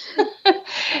while.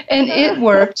 And it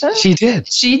worked. She did.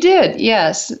 She did,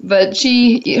 yes. But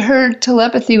her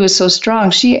telepathy was so strong,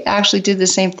 she actually did the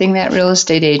same thing that real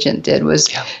estate agent did, was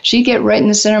she'd get right in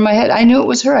the center of my head. I knew it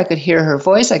was her. I could hear her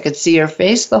voice. I could see her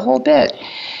face, the whole bit.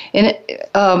 And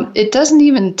it doesn't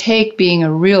even take being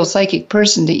a real psychic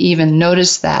person to even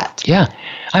notice that. Yeah.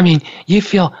 I mean, you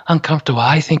feel uncomfortable.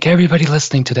 I think everybody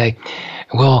listening today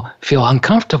will feel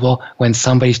uncomfortable when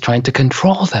somebody's trying to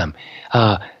control them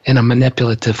in a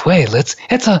manipulative way.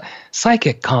 It's a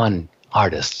psychic con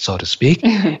artist, so to speak.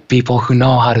 People who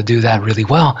know how to do that really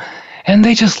well. And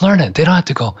they just learn it. They don't have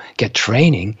to go get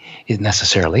training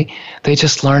necessarily. They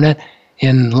just learn it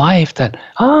in life that,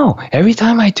 every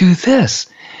time I do this,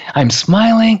 I'm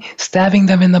smiling, stabbing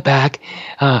them in the back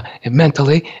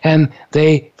mentally, and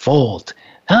they fold.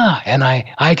 And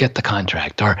I get the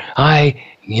contract, or I,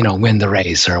 win the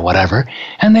race or whatever.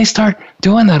 And they start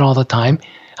doing that all the time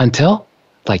until,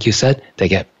 like you said, they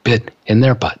get bit in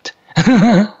their butt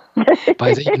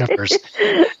by the universe.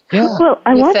 Yeah. Well,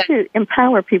 I want to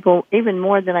empower people even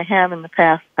more than I have in the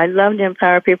past. I love to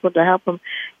empower people to help them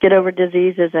get over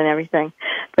diseases and everything.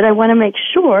 But I want to make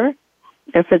sure,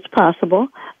 if it's possible,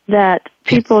 that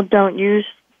people don't use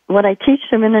what I teach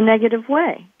them in a negative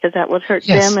way, because that would hurt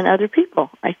them and other people,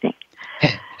 I think.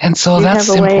 And so that's important.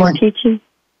 You have a way important. of teaching?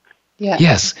 Yeah.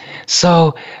 Yes.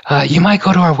 So you might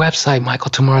go to our website,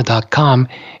 michaeltamura.com,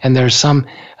 and there's some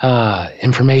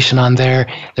information on there.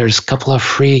 There's a couple of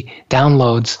free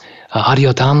downloads,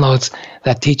 audio downloads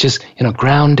that teaches,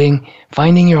 grounding,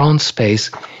 finding your own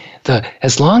space.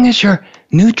 As long as you're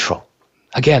neutral.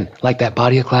 Again, like that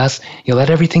body of glass, you let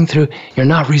everything through. You're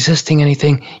not resisting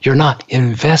anything. You're not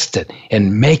invested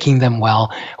in making them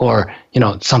well or,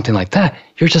 something like that.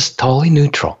 You're just totally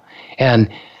neutral. And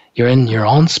you're in your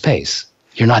own space.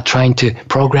 You're not trying to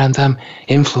program them,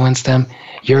 influence them.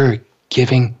 You're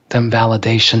giving them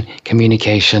validation,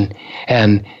 communication,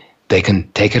 and they can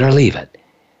take it or leave it.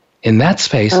 In that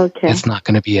space, it's not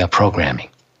going to be a programming.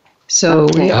 So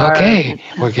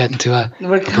we're getting to a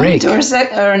break. To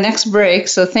our next break.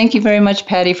 So thank you very much,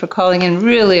 Patty, for calling in.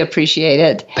 Really appreciate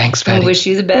it. Thanks, Patty. I wish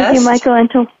you the best. Thank you, Michael and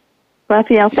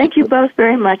Raphael. Thank you both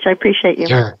very much. I appreciate you.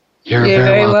 You're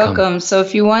very welcome. So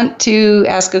if you want to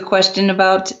ask a question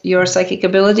about your psychic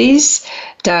abilities,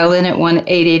 dial in at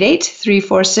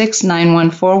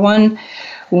 1-888-346-9141.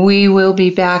 We will be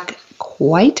back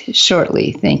quite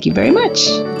shortly. Thank you very much.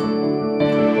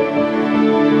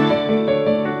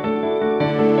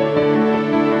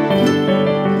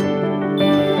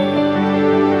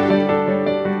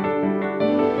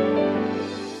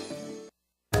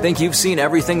 Think you've seen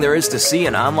everything there is to see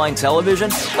in online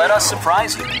television? Let us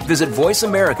surprise you. Visit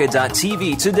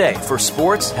voiceamerica.tv today for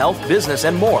sports, health, business,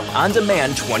 and more on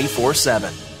demand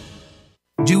 24/7.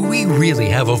 Do we really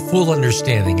have a full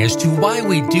understanding as to why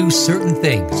we do certain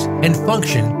things and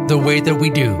function the way that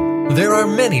we do? There are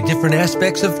many different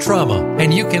aspects of trauma,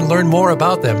 and you can learn more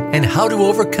about them and how to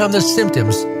overcome the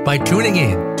symptoms by tuning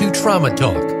in to Trauma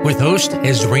Talk with host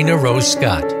Ezrina Rose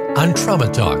Scott. On Trauma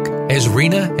Talk,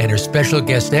 Ezrina and her special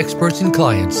guest experts and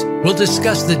clients will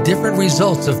discuss the different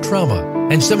results of trauma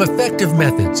and some effective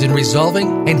methods in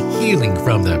resolving and healing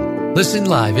from them. Listen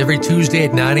live every Tuesday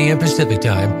at 9 a.m. Pacific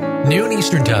Time, noon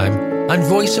Eastern Time on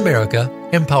Voice America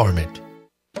Empowerment.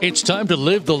 It's time to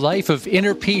live the life of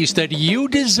inner peace that you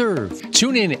deserve.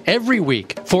 Tune in every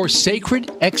week for Sacred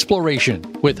Exploration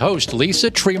with host Lisa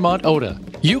Tremont Oda.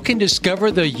 you can discover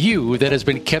the you that has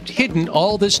been kept hidden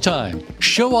all this time.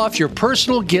 Show off your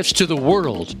personal gifts to the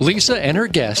world. Lisa and her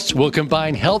guests will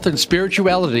combine health and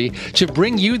spirituality to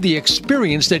bring you the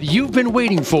experience that you've been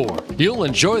waiting for. You'll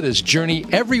enjoy this journey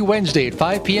every Wednesday at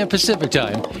 5 p.m. Pacific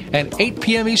Time and 8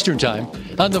 p.m. Eastern Time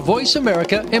on the Voice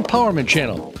America Empowerment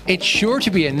Channel. It's sure to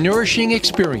be a nourishing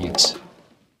experience.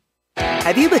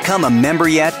 Have you become a member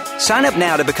yet? Sign up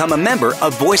now to become a member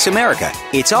of Voice America.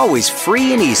 It's always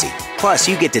free and easy. Plus,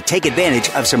 you get to take advantage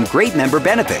of some great member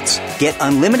benefits. Get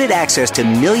unlimited access to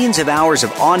millions of hours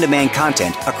of on-demand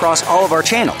content across all of our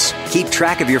channels. Keep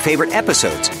track of your favorite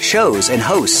episodes, shows, and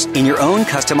hosts in your own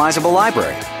customizable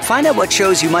library. Find out what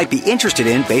shows you might be interested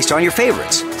in based on your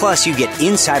favorites. Plus, you get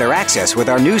insider access with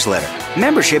our newsletter.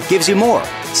 Membership gives you more.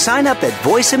 Sign up at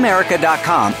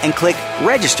voiceamerica.com and click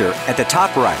Register at the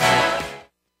top right.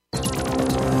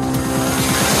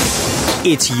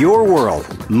 It's your world.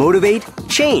 Motivate,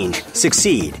 change,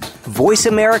 succeed.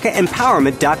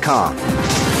 VoiceAmericaEmpowerment.com.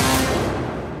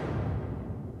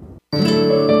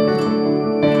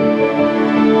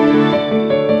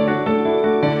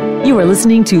 You are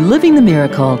listening to Living the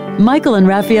Miracle. Michael and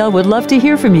Raphael would love to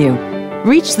hear from you.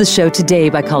 Reach the show today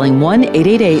by calling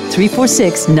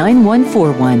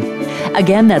 1-888-346-9141.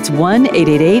 Again, that's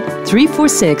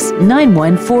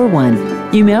 1-888-346-9141.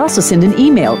 You may also send an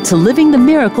email to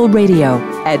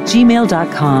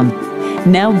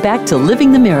livingthemiracleradio@gmail.com. Now back to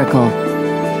Living the Miracle.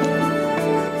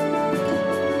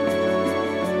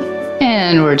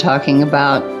 And we're talking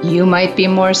about you might be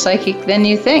more psychic than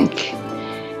you think.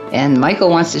 And Michael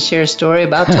wants to share a story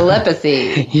about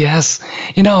telepathy. Yes.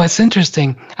 You know, it's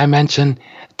interesting. I mentioned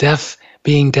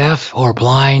being deaf or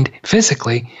blind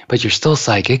physically, but you're still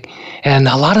psychic. And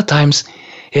a lot of times,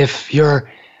 if you're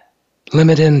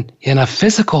limited in a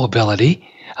physical ability,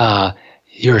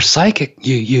 you're psychic,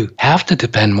 you have to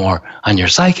depend more on your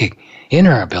psychic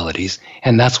inner abilities.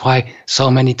 And that's why so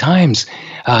many times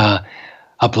a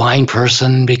blind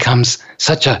person becomes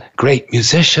such a great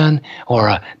musician, or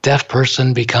a deaf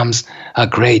person becomes a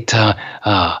great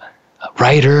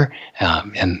writer,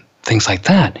 and things like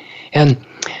that.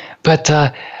 But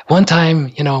one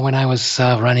time, when I was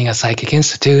running a psychic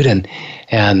institute, and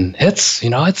it's a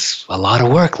lot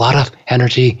of work, a lot of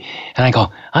energy, and I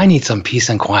go, I need some peace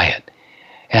and quiet.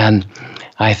 And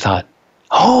I thought,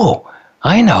 oh,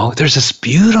 I know, there's this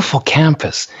beautiful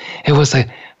campus. It was a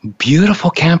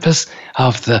beautiful campus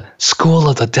of the School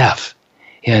of the Deaf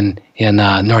in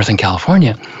Northern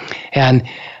California. And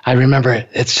I remember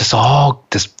it's just all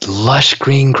this lush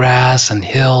green grass and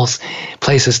hills,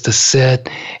 places to sit,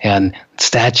 and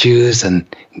statues and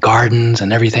gardens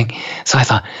and everything. So I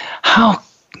thought,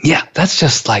 that's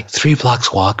just like 3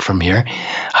 blocks walk from here.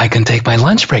 I can take my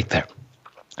lunch break there.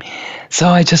 So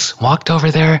I just walked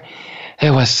over there.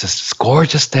 It was just a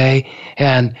gorgeous day,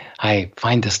 and I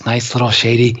find this nice little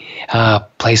shady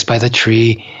place by the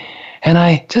tree, and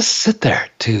I just sit there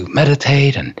to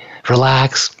meditate and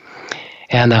relax.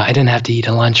 And I didn't have to eat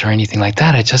a lunch or anything like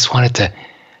that. I just wanted to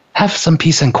have some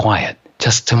peace and quiet,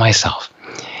 just to myself.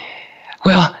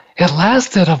 Well, it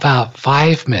lasted about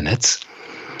 5 minutes,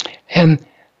 and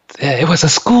it was a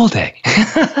school day.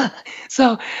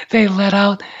 So they let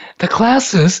out the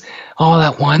classes all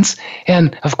at once.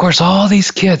 And of course, all these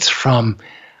kids from,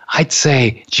 I'd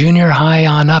say, junior high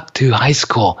on up to high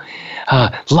school,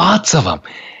 lots of them,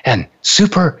 and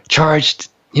supercharged,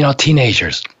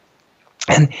 teenagers.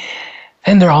 And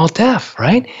they're all deaf,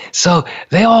 right? So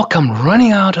they all come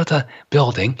running out of the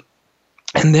building,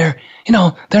 and they're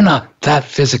not that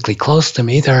physically close to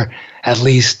me. They're at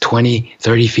least 20,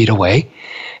 30 feet away.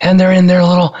 And they're in their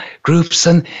little groups,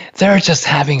 and they're just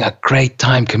having a great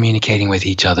time communicating with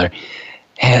each other.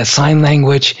 And sign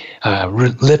language,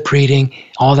 lip reading,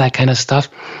 all that kind of stuff.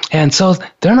 And so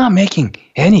they're not making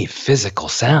any physical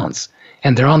sounds.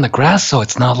 And they're on the grass, so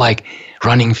it's not like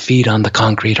running feet on the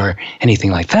concrete or anything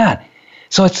like that.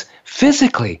 So it's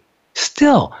physically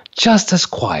still just as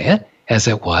quiet as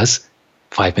it was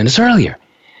 5 minutes earlier.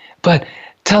 But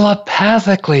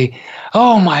telepathically,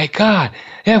 oh my God,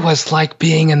 it was like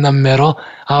being in the middle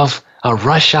of a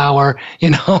rush hour,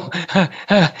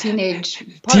 teenage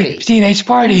party. Teenage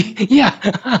party, yeah.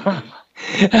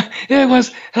 It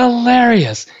was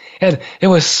hilarious. And it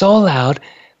was so loud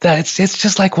that it's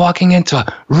just like walking into a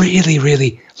really,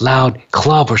 really loud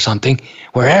club or something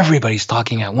where everybody's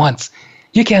talking at once.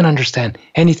 You can't understand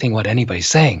anything what anybody's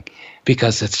saying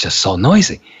because it's just so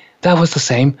noisy. That was the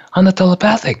same on the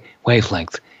telepathic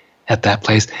wavelength at that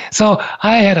place. So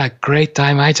I had a great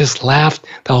time. I just laughed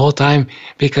the whole time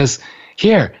because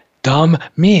here, dumb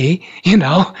me,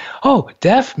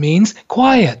 deaf means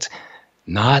quiet.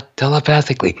 not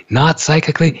telepathically, not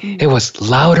psychically. It was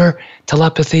louder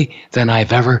telepathy than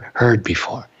I've ever heard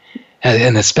before,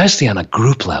 and especially on a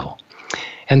group level.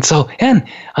 And so, and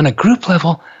on a group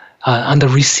level, on the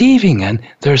receiving end,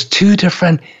 there's two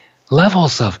different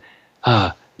levels of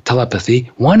telepathy.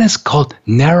 One is called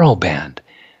narrowband.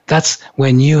 That's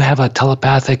when you have a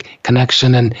telepathic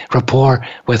connection and rapport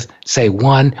with, say,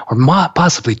 one or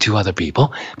possibly two other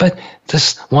people, but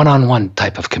this one-on-one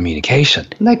type of communication.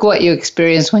 Like what you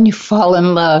experience when you fall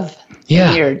in love.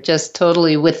 Yeah. You're just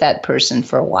totally with that person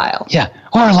for a while. Yeah.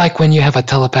 Or like when you have a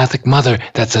telepathic mother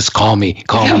that says, call me,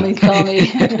 call me. Call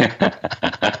me.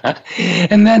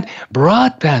 And then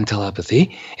broadband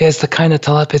telepathy is the kind of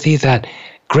telepathy that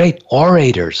great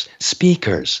orators,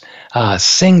 speakers,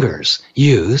 singers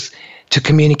use to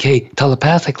communicate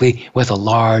telepathically with a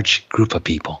large group of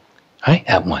people, right,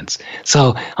 at once.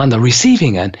 So on the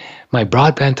receiving end, my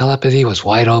broadband telepathy was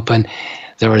wide open.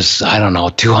 There was,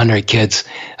 200 kids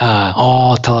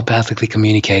all telepathically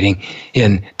communicating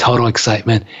in total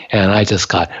excitement, and I just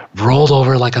got rolled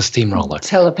over like a steamroller.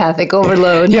 Telepathic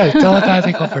overload. Yeah,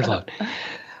 telepathic overload.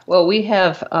 Well, we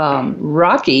have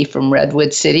Rocky from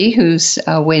Redwood City who's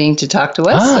waiting to talk to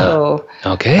us.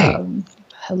 Okay.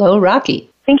 Hello, Rocky.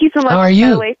 Thank you so much, How are you?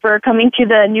 by the way, for coming to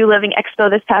the New Living Expo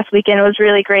this past weekend. It was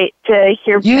really great to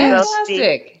hear Yes. both speak.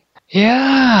 Fantastic.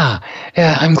 Yeah,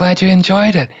 I'm glad you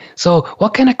enjoyed it. So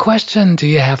what kind of question do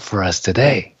you have for us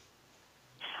today?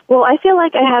 Well, I feel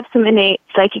like I have some innate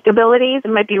psychic abilities. I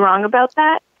might be wrong about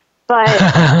that, but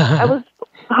I was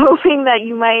hoping that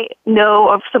you might know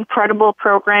of some credible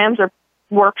programs or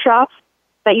workshops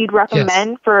that you'd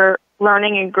recommend for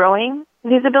learning and growing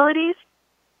these abilities.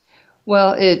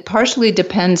 Well, it partially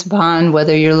depends upon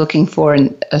whether you're looking for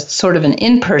a sort of an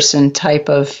in-person type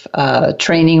of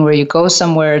training where you go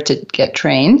somewhere to get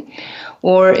trained,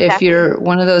 or if you're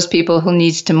one of those people who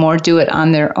needs to more do it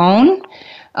on their own.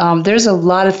 There's a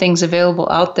lot of things available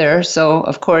out there. So,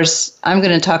 of course, I'm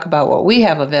going to talk about what we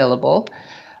have available.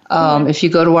 If you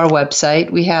go to our website,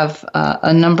 we have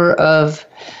a number of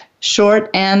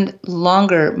short and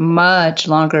longer, much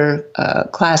longer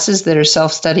classes that are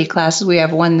self-study classes. We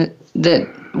have one that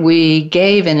we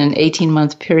gave in an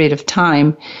 18-month period of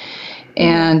time.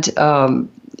 And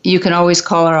you can always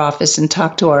call our office and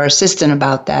talk to our assistant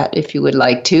about that if you would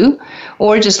like to,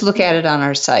 or just look at it on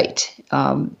our site.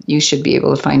 You should be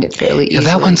able to find it fairly easily.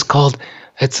 Yeah, that one's called,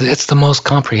 it's the most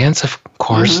comprehensive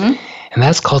course, and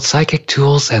that's called Psychic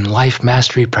Tools and Life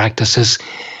Mastery Practices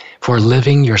for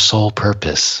Living Your Soul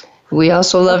Purpose. We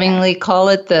also lovingly call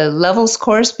it the levels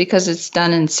course because it's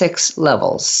done in 6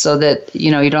 levels, so that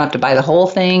you don't have to buy the whole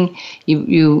thing.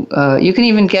 You can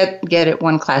even get it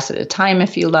one class at a time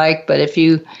if you like. But if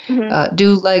you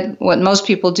do like what most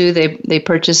people do, they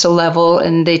purchase a level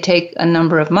and they take a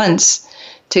number of months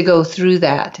to go through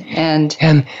that.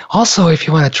 And also, if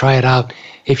you want to try it out,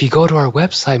 if you go to our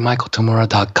website,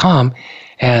 michaeltamura.com,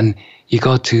 and you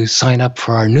go to sign up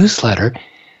for our newsletter,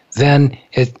 then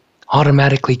it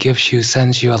automatically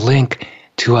sends you a link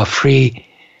to a free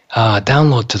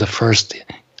download to the first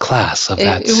class of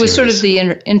that series. It was sort of the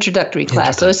introductory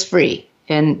class, so it's free.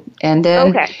 And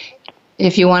then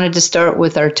if you wanted to start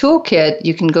with our toolkit,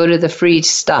 you can go to the free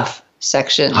stuff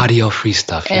section. Audio free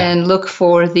stuff, and look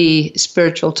for the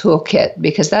spiritual toolkit,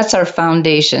 because that's our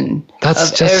foundation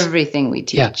of everything we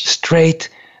teach. Yeah, straight.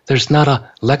 There's not a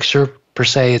lecture per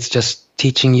se. It's just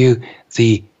teaching you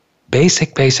the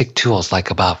basic tools,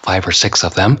 like about 5 or 6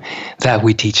 of them, that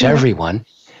we teach everyone,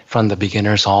 from the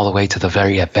beginners all the way to the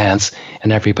very advanced,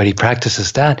 and everybody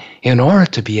practices that in order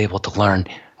to be able to learn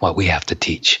what we have to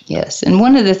teach. Yes, and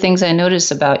one of the things I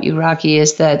notice about you, Rocky,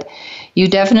 is that you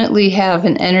definitely have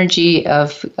an energy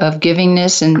of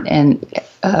givingness and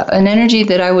an energy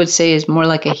that I would say is more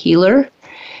like a healer.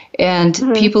 And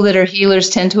people that are healers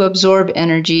tend to absorb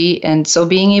energy. And so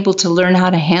being able to learn how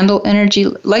to handle energy,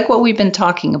 like what we've been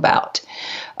talking about,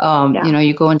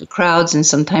 you go into crowds and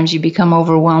sometimes you become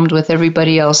overwhelmed with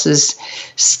everybody else's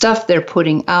stuff they're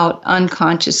putting out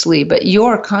unconsciously, but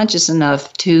you're conscious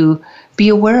enough to be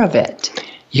aware of it.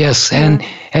 Yes, and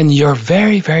you're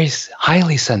very, very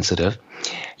highly sensitive.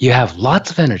 You have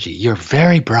lots of energy. You're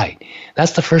very bright.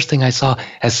 That's the first thing I saw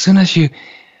as soon as you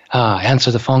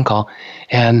answer the phone call,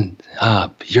 and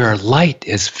your light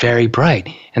is very bright.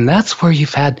 And that's where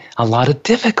you've had a lot of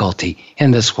difficulty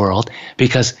in this world,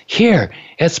 because here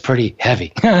it's pretty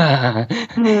heavy.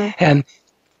 And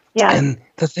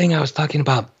the thing I was talking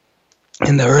about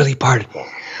in the early part,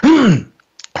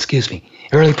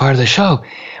 early part of the show,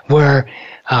 where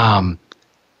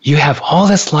you have all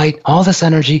this light, all this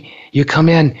energy, you come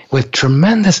in with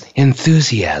tremendous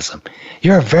enthusiasm.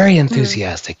 You're very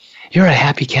enthusiastic. you're a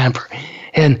happy camper.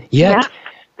 And yet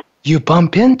you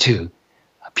bump into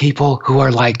people who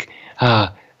are like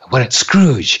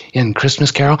Scrooge in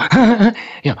Christmas Carol,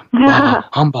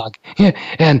 humbug. Yeah.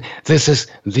 And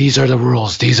these are the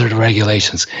rules, these are the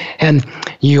regulations. And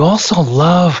you also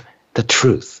love the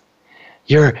truth.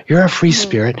 You're a free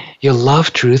spirit. You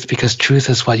love truth because truth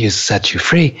is what sets you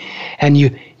free. And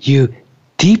you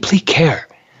deeply care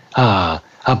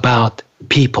about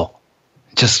people,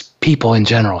 just people in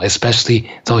general,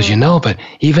 especially those you know, but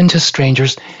even just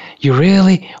strangers. You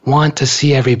really want to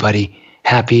see everybody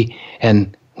happy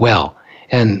and well.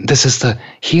 And this is the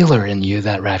healer in you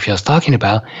that Raphael's talking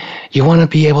about. You want to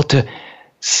be able to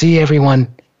see everyone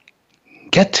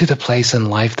get to the place in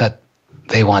life that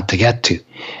they want to get to,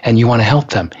 and you want to help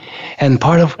them. And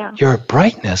part of your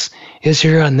brightness is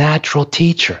you're a natural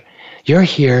teacher. You're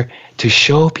here to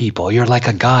show people, you're like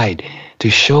a guide to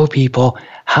show people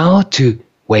how to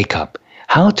wake up,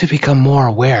 how to become more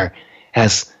aware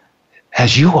as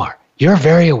you are. You're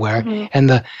very aware. And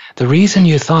the reason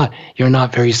you thought you're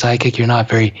not very psychic, you're not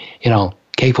very,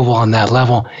 capable on that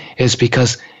level is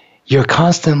because you're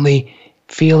constantly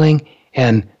feeling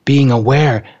and being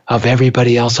aware of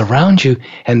everybody else around you.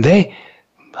 And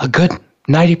a good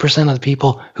 90% of the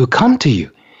people who come to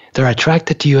you, they're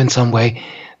attracted to you in some way,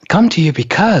 come to you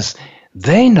because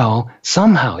they know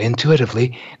somehow,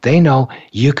 intuitively, they know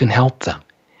you can help them.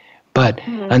 But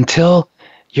until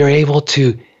you're able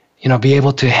to, be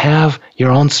able to have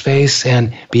your own space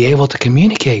and be able to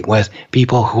communicate with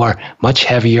people who are much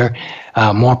heavier,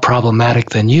 more problematic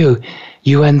than you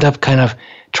end up kind of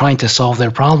trying to solve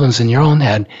their problems in your own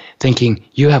head, thinking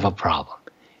you have a problem.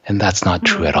 And that's not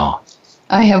true at all.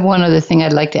 I have one other thing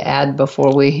I'd like to add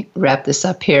before we wrap this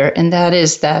up here, and that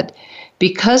is that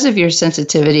because of your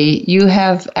sensitivity, you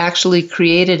have actually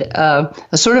created a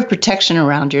sort of protection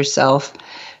around yourself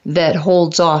that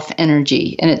holds off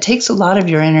energy. And it takes a lot of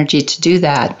your energy to do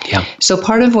that. Yeah. So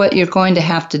part of what you're going to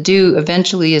have to do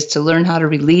eventually is to learn how to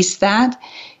release that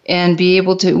and be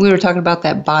able to, we were talking about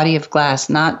that body of glass,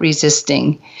 not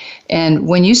resisting. And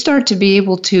when you start to be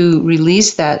able to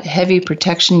release that heavy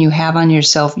protection you have on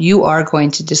yourself, you are going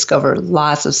to discover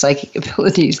lots of psychic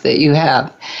abilities that you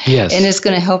have. Yes. And it's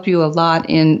going to help you a lot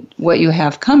in what you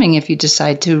have coming if you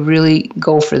decide to really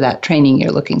go for that training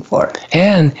you're looking for.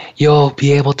 And you'll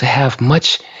be able to have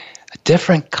much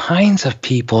different kinds of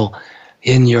people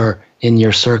in your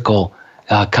circle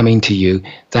coming to you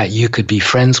that you could be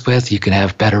friends with, you can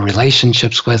have better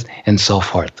relationships with, and so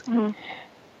forth.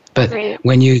 But Great.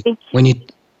 when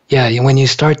you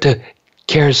start to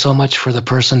care so much for the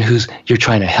person you're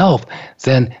trying to help,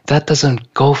 then that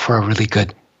doesn't go for a really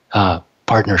good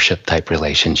partnership type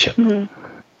relationship. Does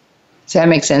that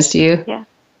make sense to you? Yeah.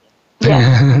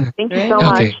 Yeah. Thank you so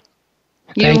much.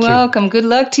 You're welcome. Good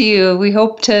luck to you. We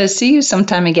hope to see you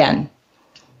sometime again.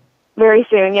 Very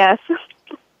soon, yes.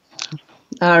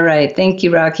 All right. Thank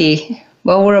you, Rocky.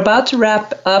 Well, we're about to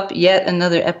wrap up yet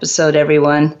another episode,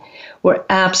 everyone. We're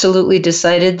absolutely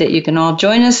decided that you can all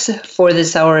join us for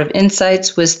this hour of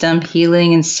insights, wisdom,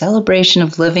 healing, and celebration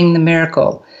of living the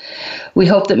miracle. We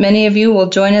hope that many of you will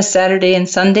join us Saturday and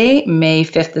Sunday, May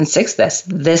 5th and 6th. That's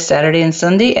this Saturday and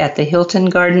Sunday at the Hilton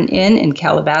Garden Inn in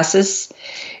Calabasas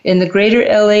in the greater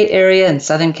LA area in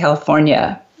Southern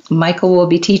California. Michael will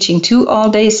be teaching 2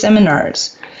 all-day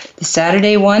seminars. The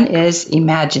Saturday one is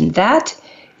Imagine That.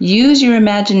 Use your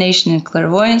imagination and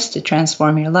clairvoyance to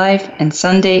transform your life. And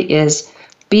Sunday is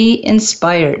Be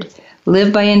Inspired.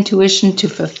 Live by intuition to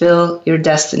fulfill your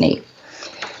destiny.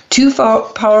 2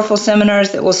 powerful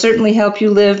seminars that will certainly help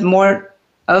you live more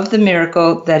of the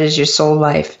miracle that is your soul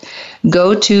life.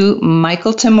 Go to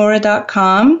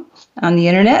michaeltamura.com on the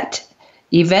internet,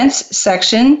 events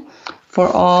section for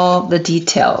all the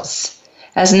details.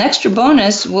 As an extra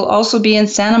bonus, we'll also be in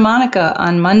Santa Monica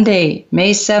on Monday,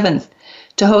 May 7th,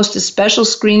 to host a special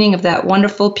screening of that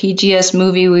wonderful PGS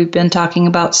movie we've been talking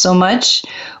about so much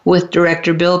with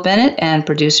director Bill Bennett and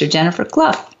producer Jennifer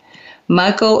Clough.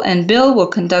 Michael and Bill will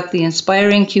conduct the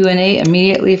inspiring Q&A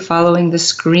immediately following the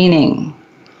screening.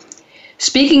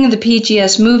 Speaking of the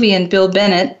PGS movie and Bill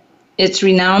Bennett, its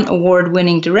renowned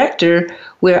award-winning director,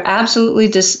 we're absolutely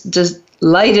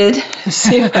delighted,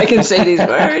 see if I can say these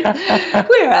words,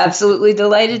 we're absolutely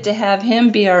delighted to have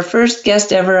him be our first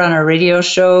guest ever on our radio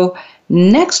show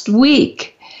next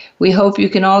week. We hope you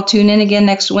can all tune in again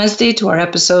next Wednesday to our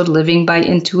episode, Living by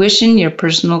Intuition, Your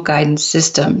Personal Guidance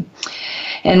System.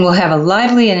 And we'll have a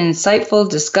lively and insightful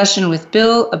discussion with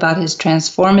Bill about his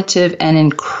transformative and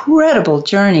incredible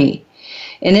journey.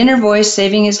 An inner voice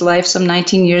saving his life some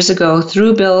 19 years ago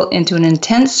threw Bill into an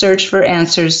intense search for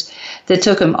answers that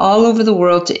took him all over the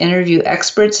world to interview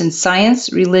experts in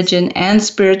science, religion, and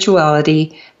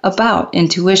spirituality about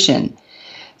intuition.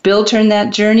 Bill turned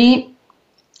that journey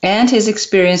and his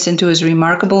experience into his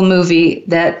remarkable movie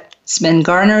that's been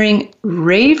garnering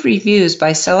rave reviews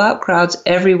by sellout crowds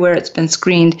everywhere it's been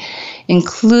screened,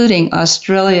 including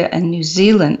Australia and New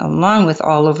Zealand, along with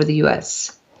all over the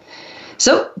U.S.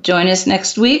 So join us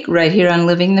next week right here on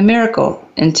Living the Miracle.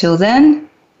 Until then,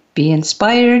 be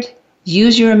inspired,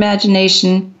 use your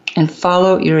imagination, and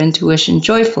follow your intuition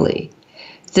joyfully.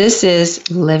 This is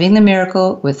Living the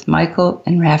Miracle with Michael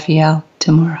and Raphael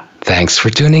Tamura. Thanks for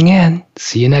tuning in.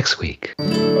 See you next week.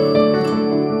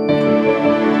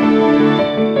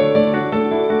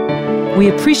 We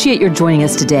appreciate your joining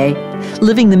us today.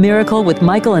 Living the Miracle with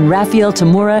Michael and Raphael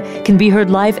Tamura can be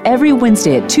heard live every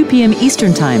Wednesday at 2 p.m.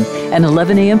 Eastern Time and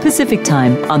 11 a.m. Pacific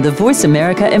Time on the Voice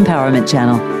America Empowerment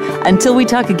Channel. Until we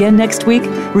talk again next week,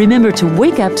 remember to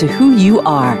wake up to who you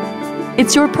are.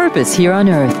 It's your purpose here on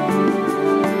Earth.